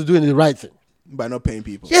producers are doing the right thing by not paying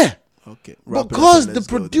people. Yeah, okay. Because the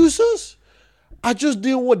producers are just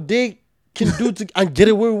doing what they can do and get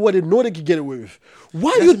away with what they know they can get away with.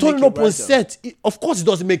 Why are you turning up on set? Of course, it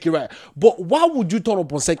doesn't make it right. But why would you turn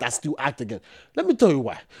up on set and still act again? Let me tell you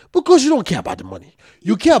why. Because you don't care about the money.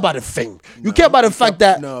 You care about the fame. You care about the fact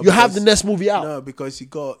that you have the next movie out. No, because you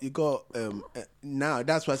got now.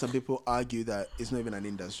 That's why some people argue that it's not even an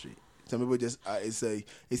industry. Some people just it's a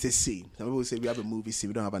scene. Some people say we have a movie scene.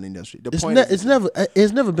 We don't have an industry. It's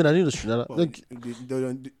never been an industry. Well,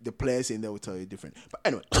 the players in there will tell you different. But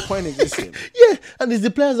anyway, the point is this. Yeah, and it's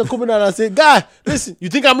the players that come in and say, "Guy, listen, you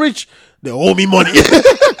think I'm rich? They owe me money."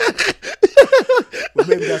 Well,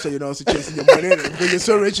 maybe that's why you're not also chasing your money because you're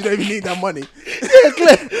so rich you don't even need that money. Yeah,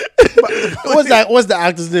 clear. What's the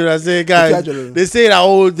actor's name? I say, guys, they say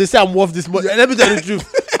I'm worth this much. Let me tell you the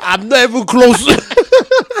truth. I'm not even close.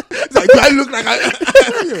 Like, do I look like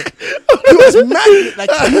he was mad. Like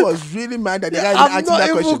he was really mad that the guy didn't ask that question.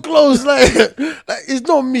 I'm not even close. Like it's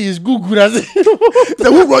not me. It's Google. So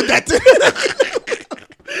who wrote that?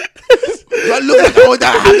 Do I look like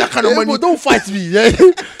I have that kind of money? But don't fight me. Yeah?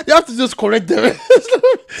 You have to just correct them.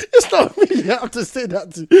 It's not me. You have to say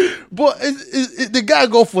that too. But the guy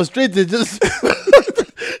got frustrated. Just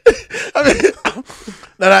I mean.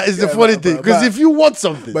 That is the funny thing, because if you want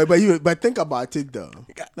something, but think about it though.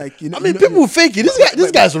 Like people fake it.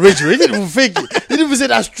 This guy's original. He didn't even fake it. He didn't even say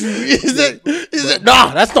that's true. He said,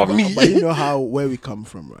 nah, that's not me. But you know where we come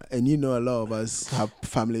from, right? And you know a lot of us have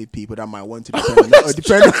family people that might want to depend on us.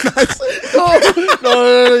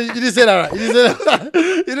 No, you didn't say that right. You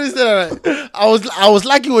didn't say that right. I was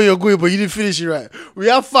liking where you're going, but you didn't finish it right. We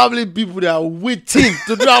have family people that are waiting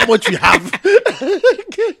to know how much we have,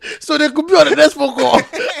 so they could be on the next phone call.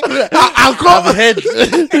 I've heard.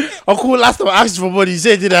 Uncle last time I asked for money, he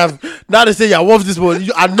said he didn't have. Now they say you're worth this money.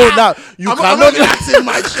 I know now. You cannot asking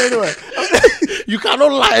much anyway. You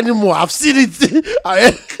cannot lie anymore. I've seen it.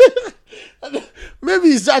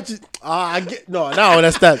 Maybe he's actually. Now I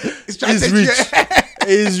understand. He's rich.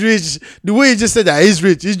 He's rich. The way he just said that, he's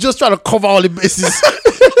rich. He's just trying to cover all the bases.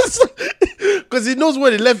 Because he knows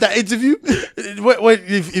when he left that interview.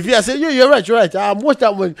 If he had said, you're right. I'm watching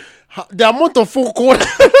that one. The amount of phone call,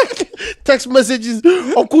 text messages.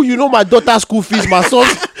 Uncle, you know my daughter's school fees, my son.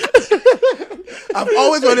 I've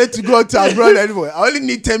always wanted to go to abroad anyway. I only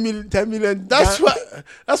need 10 million. That's why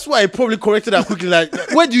he probably corrected that quickly. Like,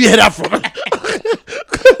 where do you hear that from?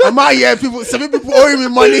 Am I here? Some people owing me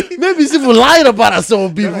money. Maybe he's even lying about it.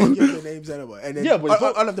 Some people. Give the names anyway. And then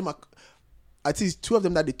all of them are. at least 2 of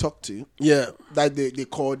them that they talked to. Yeah. That they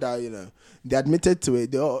called that, they admitted to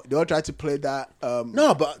it. They all tried to play that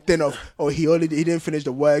no, but thing of he didn't finish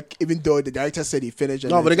the work, even though the director said he finished.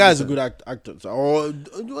 No, but the guy's a good actor. Or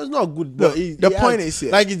it was not good. But the point is,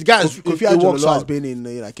 like the guys, Kofi Adjei has been in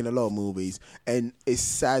in a lot of movies, and it's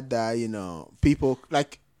sad that people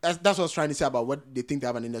like that's what I was trying to say about what they think they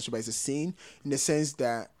have an industry, but it's a scene in the sense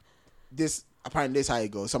that apparently this is how it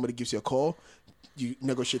goes. Somebody gives you a call. You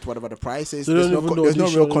negotiate whatever the price is. So there's no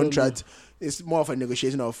real contract. It's more of a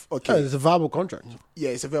negotiation of okay. Yeah, it's a verbal contract. Yeah,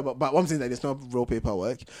 it's a verbal. But one thing that there's no real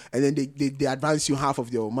paperwork, and then they advance you half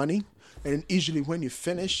of your money, and then usually when you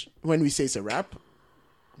finish, when we say it's a wrap,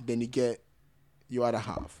 then you get your other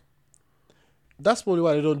half. That's probably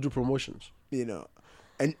why they don't do promotions.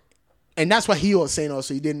 And that's what he was saying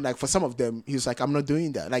also. He didn't, like, for some of them, he was like, I'm not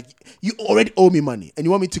doing that. Like, you already owe me money. And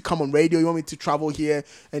you want me to come on radio. You want me to travel here.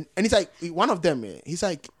 And he's like, one of them, he's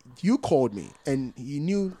like, you called me. And he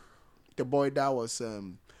knew the boy that was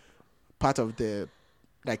part of the,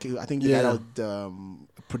 like, I think he had the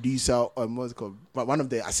producer or what's it called, but one of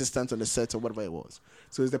the assistants on the set or whatever it was.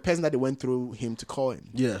 So it's the person that they went through him to call him.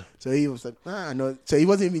 Yeah. So he was like, no. So he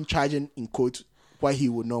wasn't even charging, in quote, what he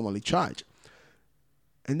would normally charge.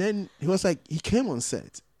 And then he was like, he came on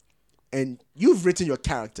set, and you've written your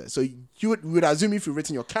character. So you would assume if you've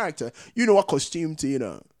written your character, you know what costume to,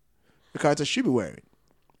 the character should be wearing.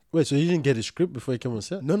 Wait, so he didn't get a script before he came on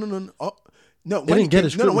set? No. No, when he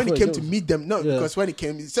came to meet them, because when he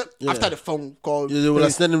came, after the phone call, they would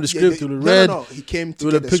have sent him the script to the red. No, he came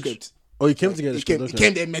to get the script. Oh, he came to get the script. He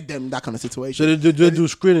came there, met them, that kind of situation. So they do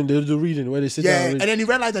screening, they do reading, where they sit down. And then he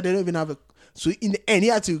realized that they don't even have a. So in the end, he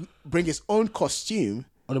had to bring his own costume.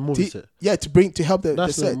 On the movie set. Yeah, to help the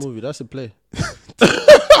that's set. That's not a movie, that's a play.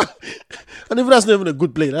 And even that's not even a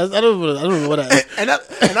good play. I don't know what that is. And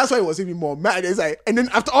that's why it was even more mad. It's like, and then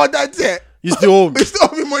after all that, you still owe me. You still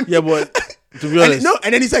owe me money. Yeah, but to be honest.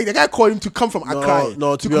 And then he's like, the guy called him to come from Accra.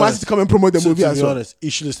 No, to be honest. To come and promote the movie as well. To be honest, he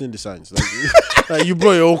should have seen the signs. Like you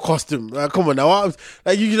brought your own costume. Like, come on now.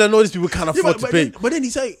 Like, you know these people can't afford to pay. But then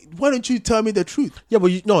he's like, why don't you tell me the truth? Yeah, but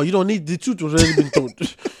you don't need, the truth was already been told.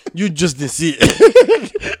 You just didn't see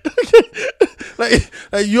it.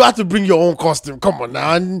 like you have to bring your own costume. Come on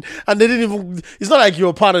now. And they didn't even, it's not like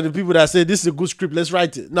you're part of the people that say this is a good script, let's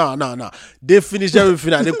write it. No. They finished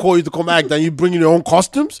everything and they call you to come act and you bring in your own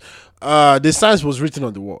costumes. The signs was written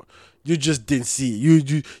on the wall. You just didn't see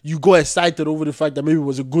it. You got excited over the fact that maybe it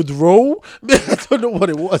was a good role. I don't know what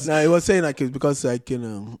it was. Nah, he was saying like it's because like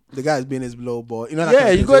the guy's being his blow boy. You know,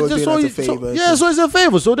 you got just so it's a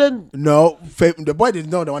favor. So then the boy didn't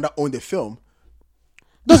know the one that owned the film.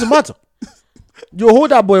 Doesn't matter. You hold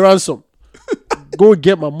that boy ransom. Go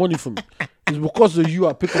get my money from me. It's because of you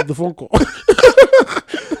I pick up the phone call.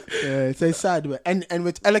 Yeah, it's sad, and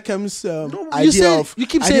with Elekem's idea you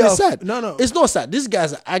keep saying it's sad. No, it's not sad. These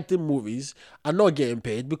guys are acting movies and not getting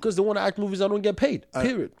paid because they want to act movies and don't get paid.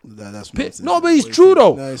 Period. That's no, but it's true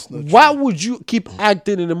though. No, it's not Why true. would you keep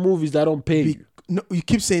acting in the movies that don't pay you? No, you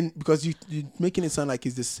keep saying because you're making it sound like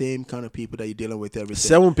it's the same kind of people that you're dealing with every day.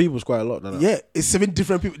 7 people is quite a lot. No. Yeah, it's 7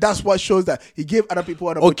 different people. That's what shows that he gave other people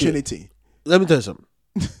an opportunity. Let me tell you something.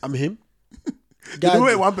 I'm him. God, the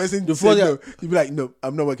way one person said no, you'd be like, no,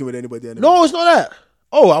 I'm not working with anybody anymore. No, it's not that.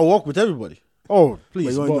 Oh, I work with everybody. Oh,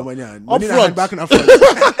 please. But you want your money up front. Back and up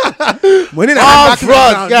front. Money up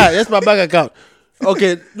front. Yeah, that's my bank account.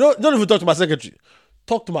 Okay, don't even talk to my secretary.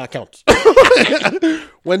 Talk to my account.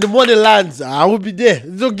 When the money lands, I will be there.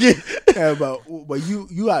 It's okay. Yeah, but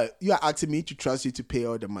you are asking me to trust you to pay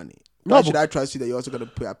all the money. No, why should I trust you that you're also going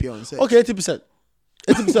to appear on set? Okay, 80%.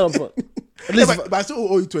 80% up front. But I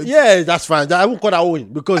still owe you 20. Yeah, that's fine. I won't call that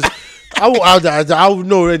owing because I will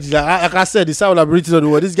know already. Like I said, the sound I've written on the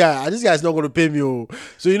word. This guy's not going to pay me. Oh.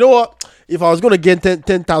 So you know what? If I was going to get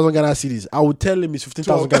 10,000 Ghana cedis, I would tell him it's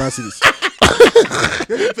 15,000 Ghana cedis.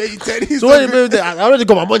 They pay you 10. So when he pay, I already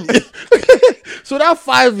got my money. So that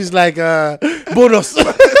 5 is like a bonus.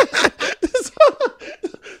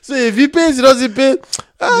 So if he pays, he doesn't pay.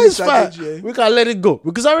 It's fine. Yeah. We can let it go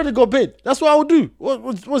because I already got paid. That's what I would do.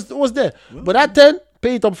 What's there? Well, but that 10,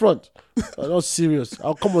 pay it up front. I'm not serious.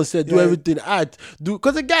 I'll come on set, do everything. Do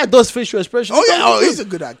because the guy does facial expression. He's a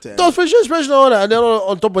good actor. Does facial expression all that, and then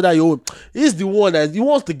on top of that, he's the one that he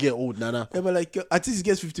wants to get old, Nana. Yeah, but like at least he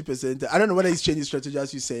gets 50%. I don't know whether he's changing strategy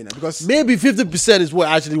as you saying that because maybe 50% is what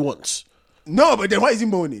he actually wants. No, but then why is he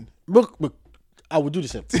moaning? Look, I would do the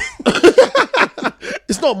same.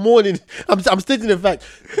 It's not mourning. I'm stating the fact.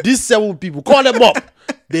 These 7 people, call them up.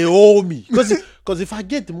 They owe me. Because if I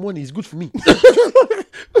get the money, it's good for me.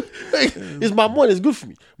 It's my money, it's good for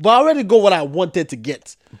me. But I already got what I wanted to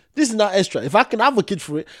get. This is not extra. If I can advocate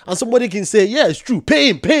for it and somebody can say, yeah, it's true,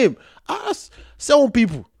 pay him. Sell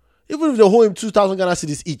people. Even if they hold him 2,000 Ghana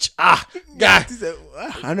cedis each. Guy.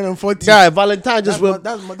 140. Guy, Valentine just went.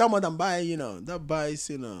 That's more than buying, that buys,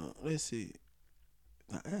 let's see.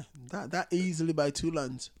 That easily buy 2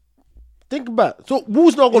 lands. Think about it. So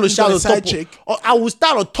who's not going to shout on top? Chick. I will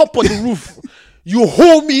stand on top of the roof. You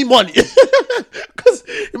hold me money. Because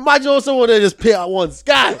imagine someone that just pay at once.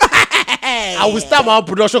 Guy, I will start my own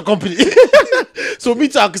production company. So me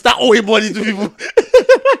too, I can start owing money to people.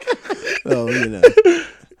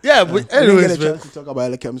 Yeah, but anyways, man. To talk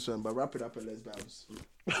about Elekemswen, but wrap it up and let's bounce.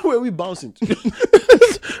 Where are we bouncing to?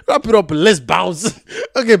 Wrap it up and let's bounce.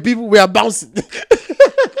 Okay, people, we are bouncing.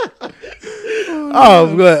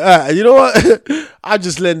 Oh, God. You know what? I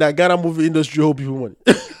just learned that Ghana movie industry hold people money.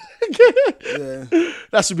 Yeah.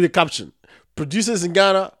 That should be the caption. Producers in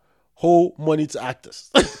Ghana hold money to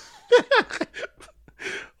actors.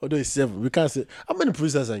 Although it's 7. We can't say. How many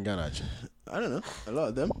producers are in Ghana, actually? I don't know. A lot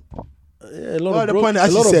of them. Yeah, a lot of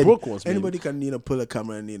broke ones. Anybody can pull a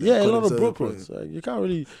camera and a lot of broke ones. You can't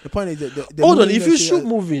really. The point is that hold on. If you shoot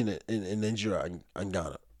movie in Nigeria and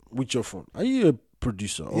Ghana with your phone, are you a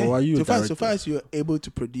producer or are you a director? So far as you're able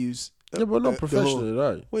to produce. Yeah, but not professionally,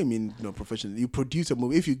 right? What do you mean not professionally? You produce a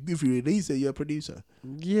movie. If you release it, you're a producer.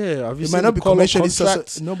 Yeah, it might not be commercially.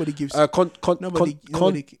 Nobody gives.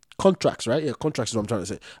 Contracts, right? Yeah, contracts is what I'm trying to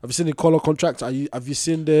say. Have you seen the color contracts? Have you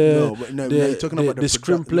seen the? No, you're talking about the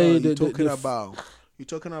screenplay. You're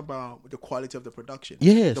talking about the quality of the production.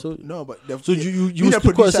 Yeah. So you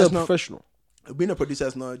speak yourself professional. Being a producer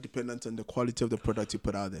is not dependent on the quality of the product you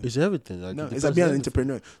put out there. It's everything. It's like being an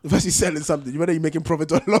entrepreneur. If you're selling something, whether you're making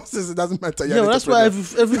profit or losses, it doesn't matter. Yeah, that's why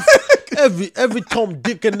every Tom,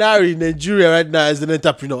 Dick, and Harry in Nigeria right now is an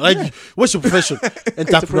entrepreneur. Like, what's your profession?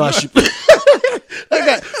 Entrepreneurship.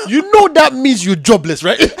 Like, you know that means you're jobless,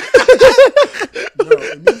 right? No,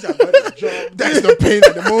 it means I've got a job that's not paying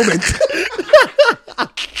at the moment.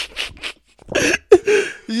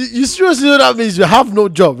 You seriously know that means you have no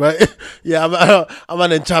job, right? Yeah, I'm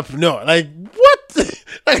an entrepreneur. Like, what?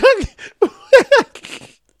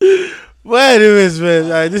 Well, anyways,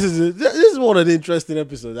 man, this is one of the interesting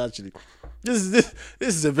episodes. Actually, this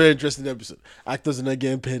is a very interesting episode. Actors are not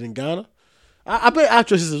getting paid in Ghana. I bet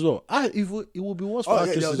actresses as well. It will be worse for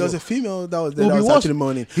actresses. There was a female that was actually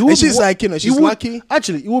moaning. And she's like, she's lucky.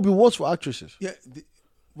 Actually, it will be worse for actresses. Yeah.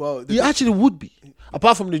 It actually would be.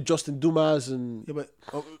 Apart from the Justin Dumas and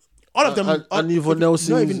all of them and Yvonne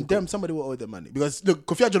Nelson. Not even them. Somebody will owe them money because look,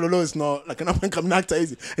 Kofi Ajololo is not like an up and coming actor,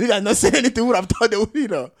 is he? And if I not saying anything, would have thought they would,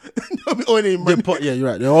 they'll be owing money. Yeah, you're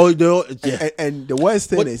right. They're all yeah. And the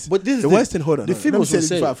worst thing is, but this the worst thing. Hold on, the females will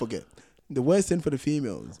say before I forget. The worst thing for the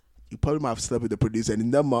females, you probably might have slept with the producer, and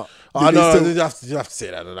in them, no, you have to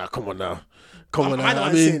say that. No, come on now.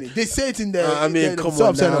 I mean, they say it in there. Come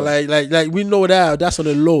on now. Like we know that. That's on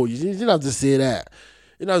the low. You didn't have to say that.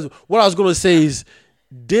 What I was gonna say is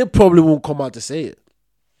they probably won't come out to say it.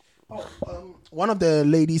 One of the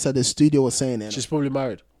ladies at the studio was saying it. She's probably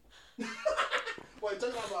married. What are you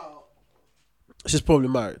talking about? She's probably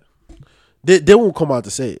married. They won't come out to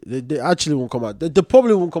say it. They actually won't come out. They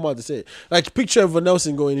probably won't come out to say it. Like, picture Evan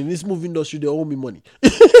Nelson going, in this movie industry, they owe me money.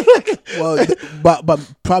 Well,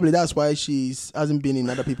 but probably that's why she hasn't been in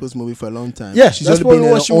other people's movies for a long time. Yeah, she's already been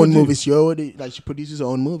in her own movies. She already she produces her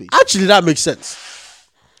own movies. Actually, that makes sense.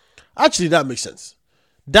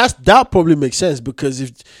 That probably makes sense because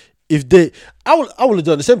if they, I would have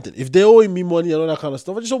done the same thing. If they owe me money and all that kind of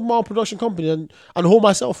stuff, I just open my own production company and hold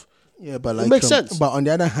myself. Yeah, but it makes sense. But on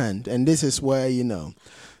the other hand, and this is where again,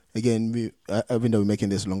 even though we're making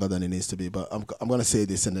this longer than it needs to be, but I'm gonna say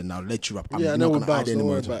this and then I'll let you up. I'm not gonna add any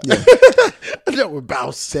more. Yeah, that would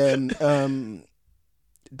bounce.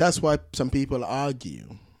 That's why some people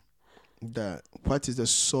argue that what is the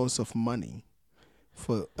source of money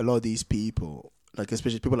for a lot of these people, like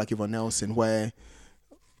especially people like Yvonne Nelson, where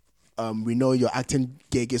we know your acting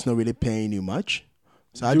gig is not really paying you much.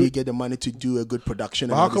 So how do you get the money to do a good production?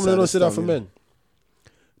 How come they don't say that for men?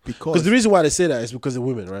 Because the reason why they say that is because of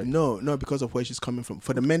women, right? No, because of where she's coming from.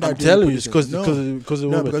 For the men that I'm telling you, it's because of women.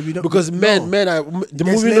 Because men are the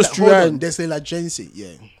movie industry. There's Leila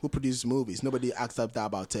Jensi, who produces movies. Nobody asked up that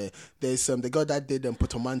about her. There's the girl that did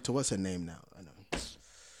Potomanto. What's her name now? I know.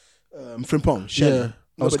 Frimpong, Shirley. Yeah.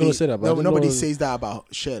 I was going to say that, but nobody says that about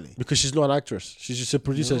Shirley. Because she's not an actress. She's just a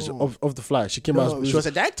producer of The Fly. She came out. She was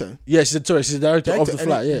a director. Yeah, she's a director of The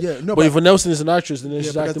Fly. Yeah. But Yvonne Nelson is an actress, and then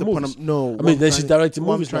she's acting movies. Then she's directing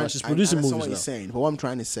movies now. She's producing movies now. That's what he's saying. But what I'm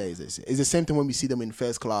trying to say is this: it's the same thing when we see them in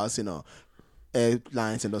first class,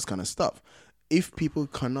 airlines and those kind of stuff. If people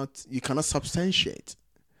you cannot substantiate.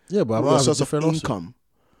 Yeah, but I'm source of income.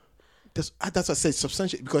 That's what I said,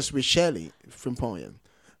 substantial, because with Shirley Frimpong,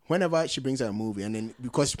 whenever she brings out a movie, and then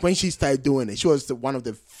because when she started doing it, she was one of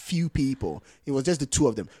the few people. It was just the two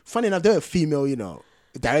of them. Funny enough, there were female,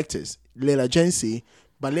 directors, Leila Jensi,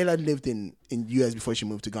 but Leila lived in US before she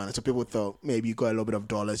moved to Ghana. So people thought maybe you got a little bit of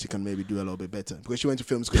dollars, you can maybe do a little bit better because she went to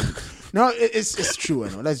film school. No, it's true.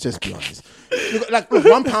 Let's just be honest. Like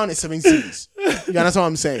 £1 is 7 cedis. You understand what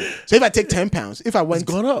I'm saying? So if I take £10, if I went,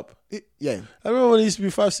 it's gone up. Yeah, I remember when it used to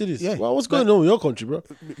be 5 cedis. Yeah, well, what's going on in your country, bro?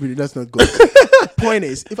 Really, that's not good. Point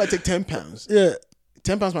is, if I take £10, yeah,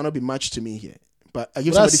 £10 might not be much to me here, but I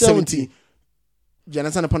give somebody 70. Do you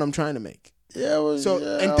understand the point I'm trying to make? Yeah. Well,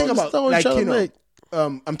 and think about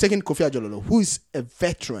I'm taking Kofi Adjololo, who is a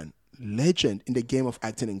veteran legend in the game of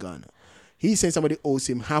acting in Ghana. He's saying somebody owes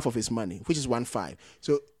him half of his money, which is 1.5.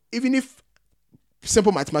 So even if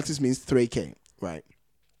simple mathematics means 3K, right?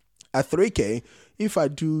 At 3K, if I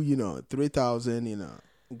do 3,000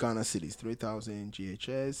 Ghana cedis, 3,000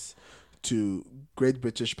 GHS to Great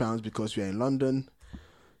British pounds because we are in London,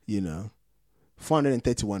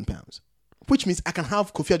 £431. Which means I can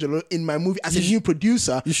have Kofi Adjololo in my movie as a new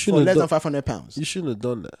producer for less than £500. You shouldn't have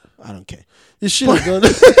done that. I don't care. You shouldn't have done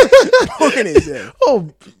that. Point is, yeah. Oh,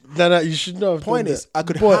 you should not have Point done is, that. I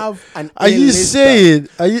could have an Are you A-lister. saying?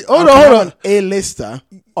 Hold on. An A-lister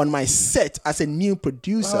on my set as a new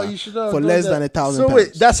producer for less than £1,000. So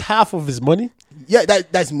wait, that's half of his money? Yeah,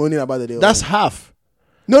 that's money about the day. That's half.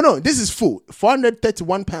 No, this is full.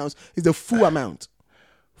 £431 is the full amount.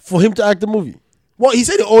 For him to act the movie? Well, he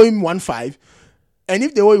said they owe him 1.5. And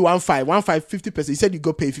if they owe you 1.5, 50%, he said you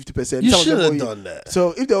go pay 50%. You should have done that.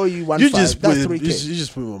 So if they owe you 1.5, that's 3K. You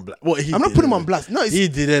just put him on blast. I'm not putting him on blast. No, he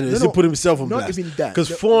did anyways. He put himself on blast. Not even that.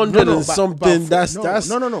 Because 400 and something, that's...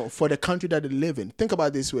 No. For the country that they live in. Think about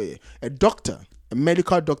it this way. A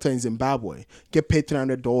medical doctor in Zimbabwe, get paid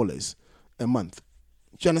 $300 a month.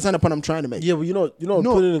 Do you understand the point I'm trying to make? Yeah, but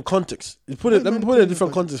put it in context. Let me put it in a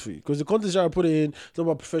different context for you. Because the context I put it in, talking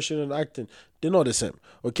about profession and acting, they're not the same.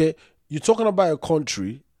 Okay? You're talking about a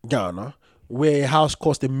country, Ghana, where a house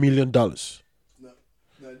cost $1 million.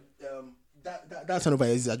 That's an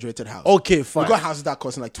over-exaggerated house. Okay, fine. We got houses that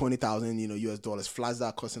costing like $20,000, US dollars. Flats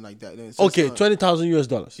that costing like that. So okay, $20,000 US.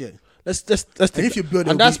 Yeah. Let's take and if you build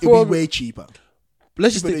it, it'll be way cheaper.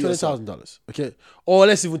 Let's just take $20,000. Okay, or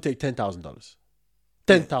let's even take $10,000.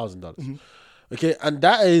 $10,000. Mm-hmm. Okay, and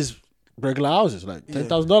that is regular houses, like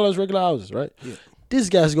 $10,000 regular houses, right? Yeah. This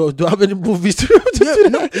guy's going to do how many movies to do?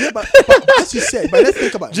 But as you said, but let's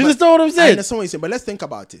think about it. Do you understand what I'm saying? I understand what you're saying, but let's think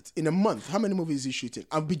about it. In a month, how many movies is he shooting?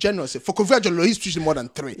 I'll be generous. For Kofi Adjololo, he's shooting more than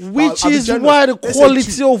 3. Which is why the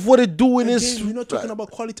quality of what they're doing is... We're not talking about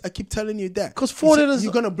quality. I keep telling you that. Because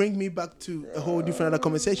you're going to bring me back to a whole different other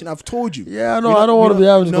conversation. I've told you. Yeah, I know. I don't want to be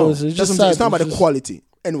having this conversation. It's not about the quality.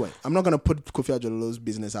 Anyway, I'm not going to put Kofi Adjololo's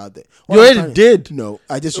business out there. You already did. No,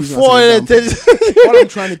 I just used All I'm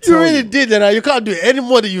trying to tell you. You already did that. You can't do it any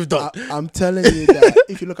more than you've done. I'm telling you that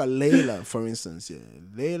if you look at Layla, for instance,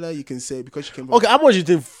 Layla, you can say because she came from... Okay, how much do you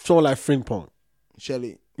think someone like Frimpong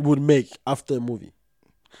Shirley would make after a movie?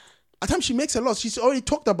 At times she makes a loss. She's already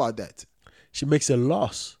talked about that. She makes a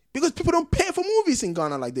loss? Because people don't pay for movies in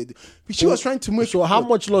Ghana like they do. She was trying to make... So how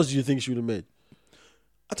much loss do you think she would have made?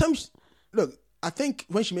 At times, look... I think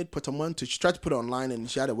when she made Potamonto, she tried to put it online and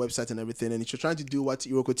she had a website and everything, and she was trying to do what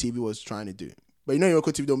Iroko TV was trying to do. But Iroko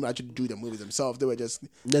TV don't actually do the movies themselves; they were just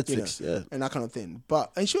Netflix, and that kind of thing.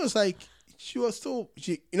 And she was like, the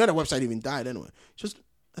website even died anyway.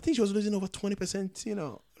 I think she was losing over 20%. She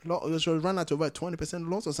was running at over 20%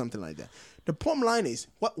 loss or something like that. The bottom line is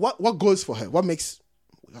what goes for her?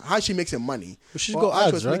 How she makes her money? But she's got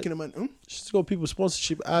ads, right? Making the money. She's got people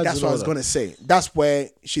sponsorship ads. That's what I was gonna say. That's where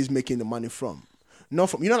she's making the money from. Not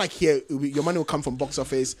from, like here, your money will come from box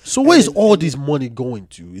office. So where is all this money going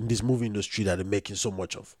to in this movie industry that they're making so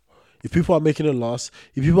much of? If people are making a loss,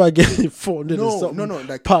 if people are getting 400 or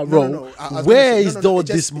something per row, where is all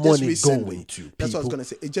this money going to? That's what I was gonna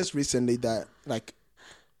say. It's just recently that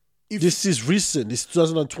this is recent. It's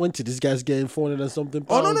 2020. This guy's getting 400 and something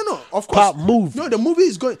pounds. Oh no! Of course, movie. No, the movie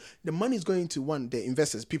is going. The money is going to the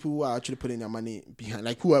investors, people who are actually putting their money behind,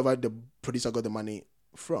 like whoever the producer got the money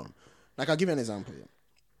from. Like I'll give you an example.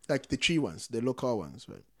 Like the tree ones, the local ones,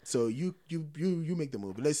 right? So you make the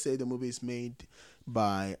movie. Let's say the movie is made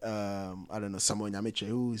by I don't know, Samuel Nyamiche,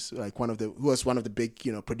 who was one of the big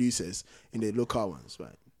producers in the local ones,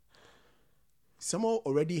 right? Samuel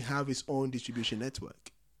already have his own distribution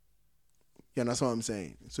network. You understand what I'm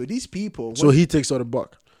saying? So these people... So he takes all the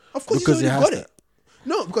buck? Of course, because he got it.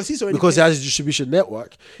 No, because he's already... Because he has his distribution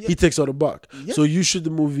network, he takes all the buck. Yeah. So you shoot the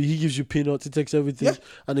movie, he gives you peanuts, he takes everything,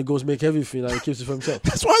 and it goes make everything, and he keeps it for himself.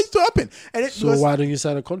 That's why it's to happen. So why don't you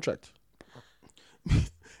sign a contract?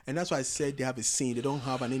 And that's why I said they have a scene. They don't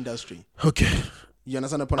have an industry. Okay. You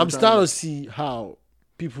understand the point? I'm starting to see how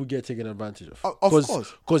people get taken advantage of. Of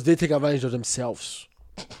course. Because they take advantage of themselves.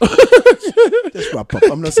 Just wrap up.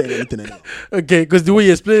 I'm not saying anything anymore. Okay, because the way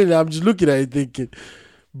you explain it, I'm just looking at it thinking,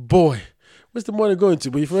 boy, where's the money going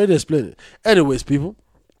to? But you've already explained it. Anyways, people,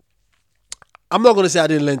 I'm not going to say I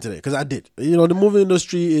didn't learn today, because I did. You know, the movie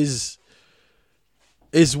industry is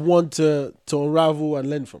one to unravel and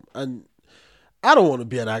learn from. And I don't want to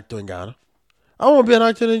be an actor in Ghana. I don't want to be an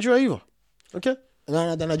actor in Nigeria either. Okay? The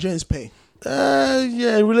Nigerians pay.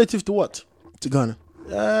 Yeah, relative to what? To Ghana.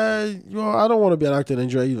 I don't want to be an actor in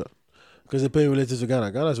Nigeria either, because they pay relative to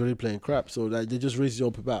Ghana. Ghana's already playing crap, so like they just raise you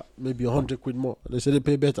up about maybe 100 quid more. They say they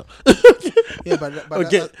pay better. Yeah, but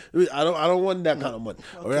okay, I don't want that kind of money.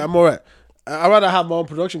 Okay. All right, I'm alright. I'd rather have my own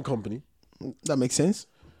production company. That makes sense.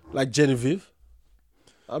 Like Genevieve.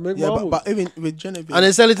 I make my own but even with Genevieve, and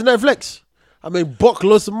then sell it to Netflix. I make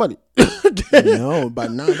loads of money. No,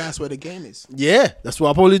 but now that's where the game is. Yeah, that's what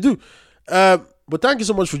I probably do. But thank you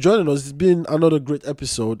so much for joining us. It's been another great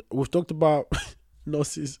episode. We've talked about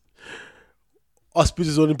nurses,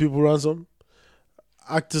 hospitals owning people ransom,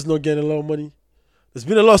 actors not getting a lot of money. There's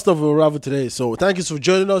been a lot of stuff we'll unravel today. So thank you for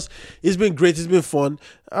joining us. It's been great. It's been fun.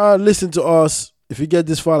 Listen to us. If you get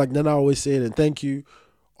this far, like Nana always saying, and thank you.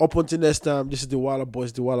 Up until next time, this is the Wala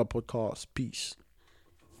Boys, the Wala Podcast. Peace.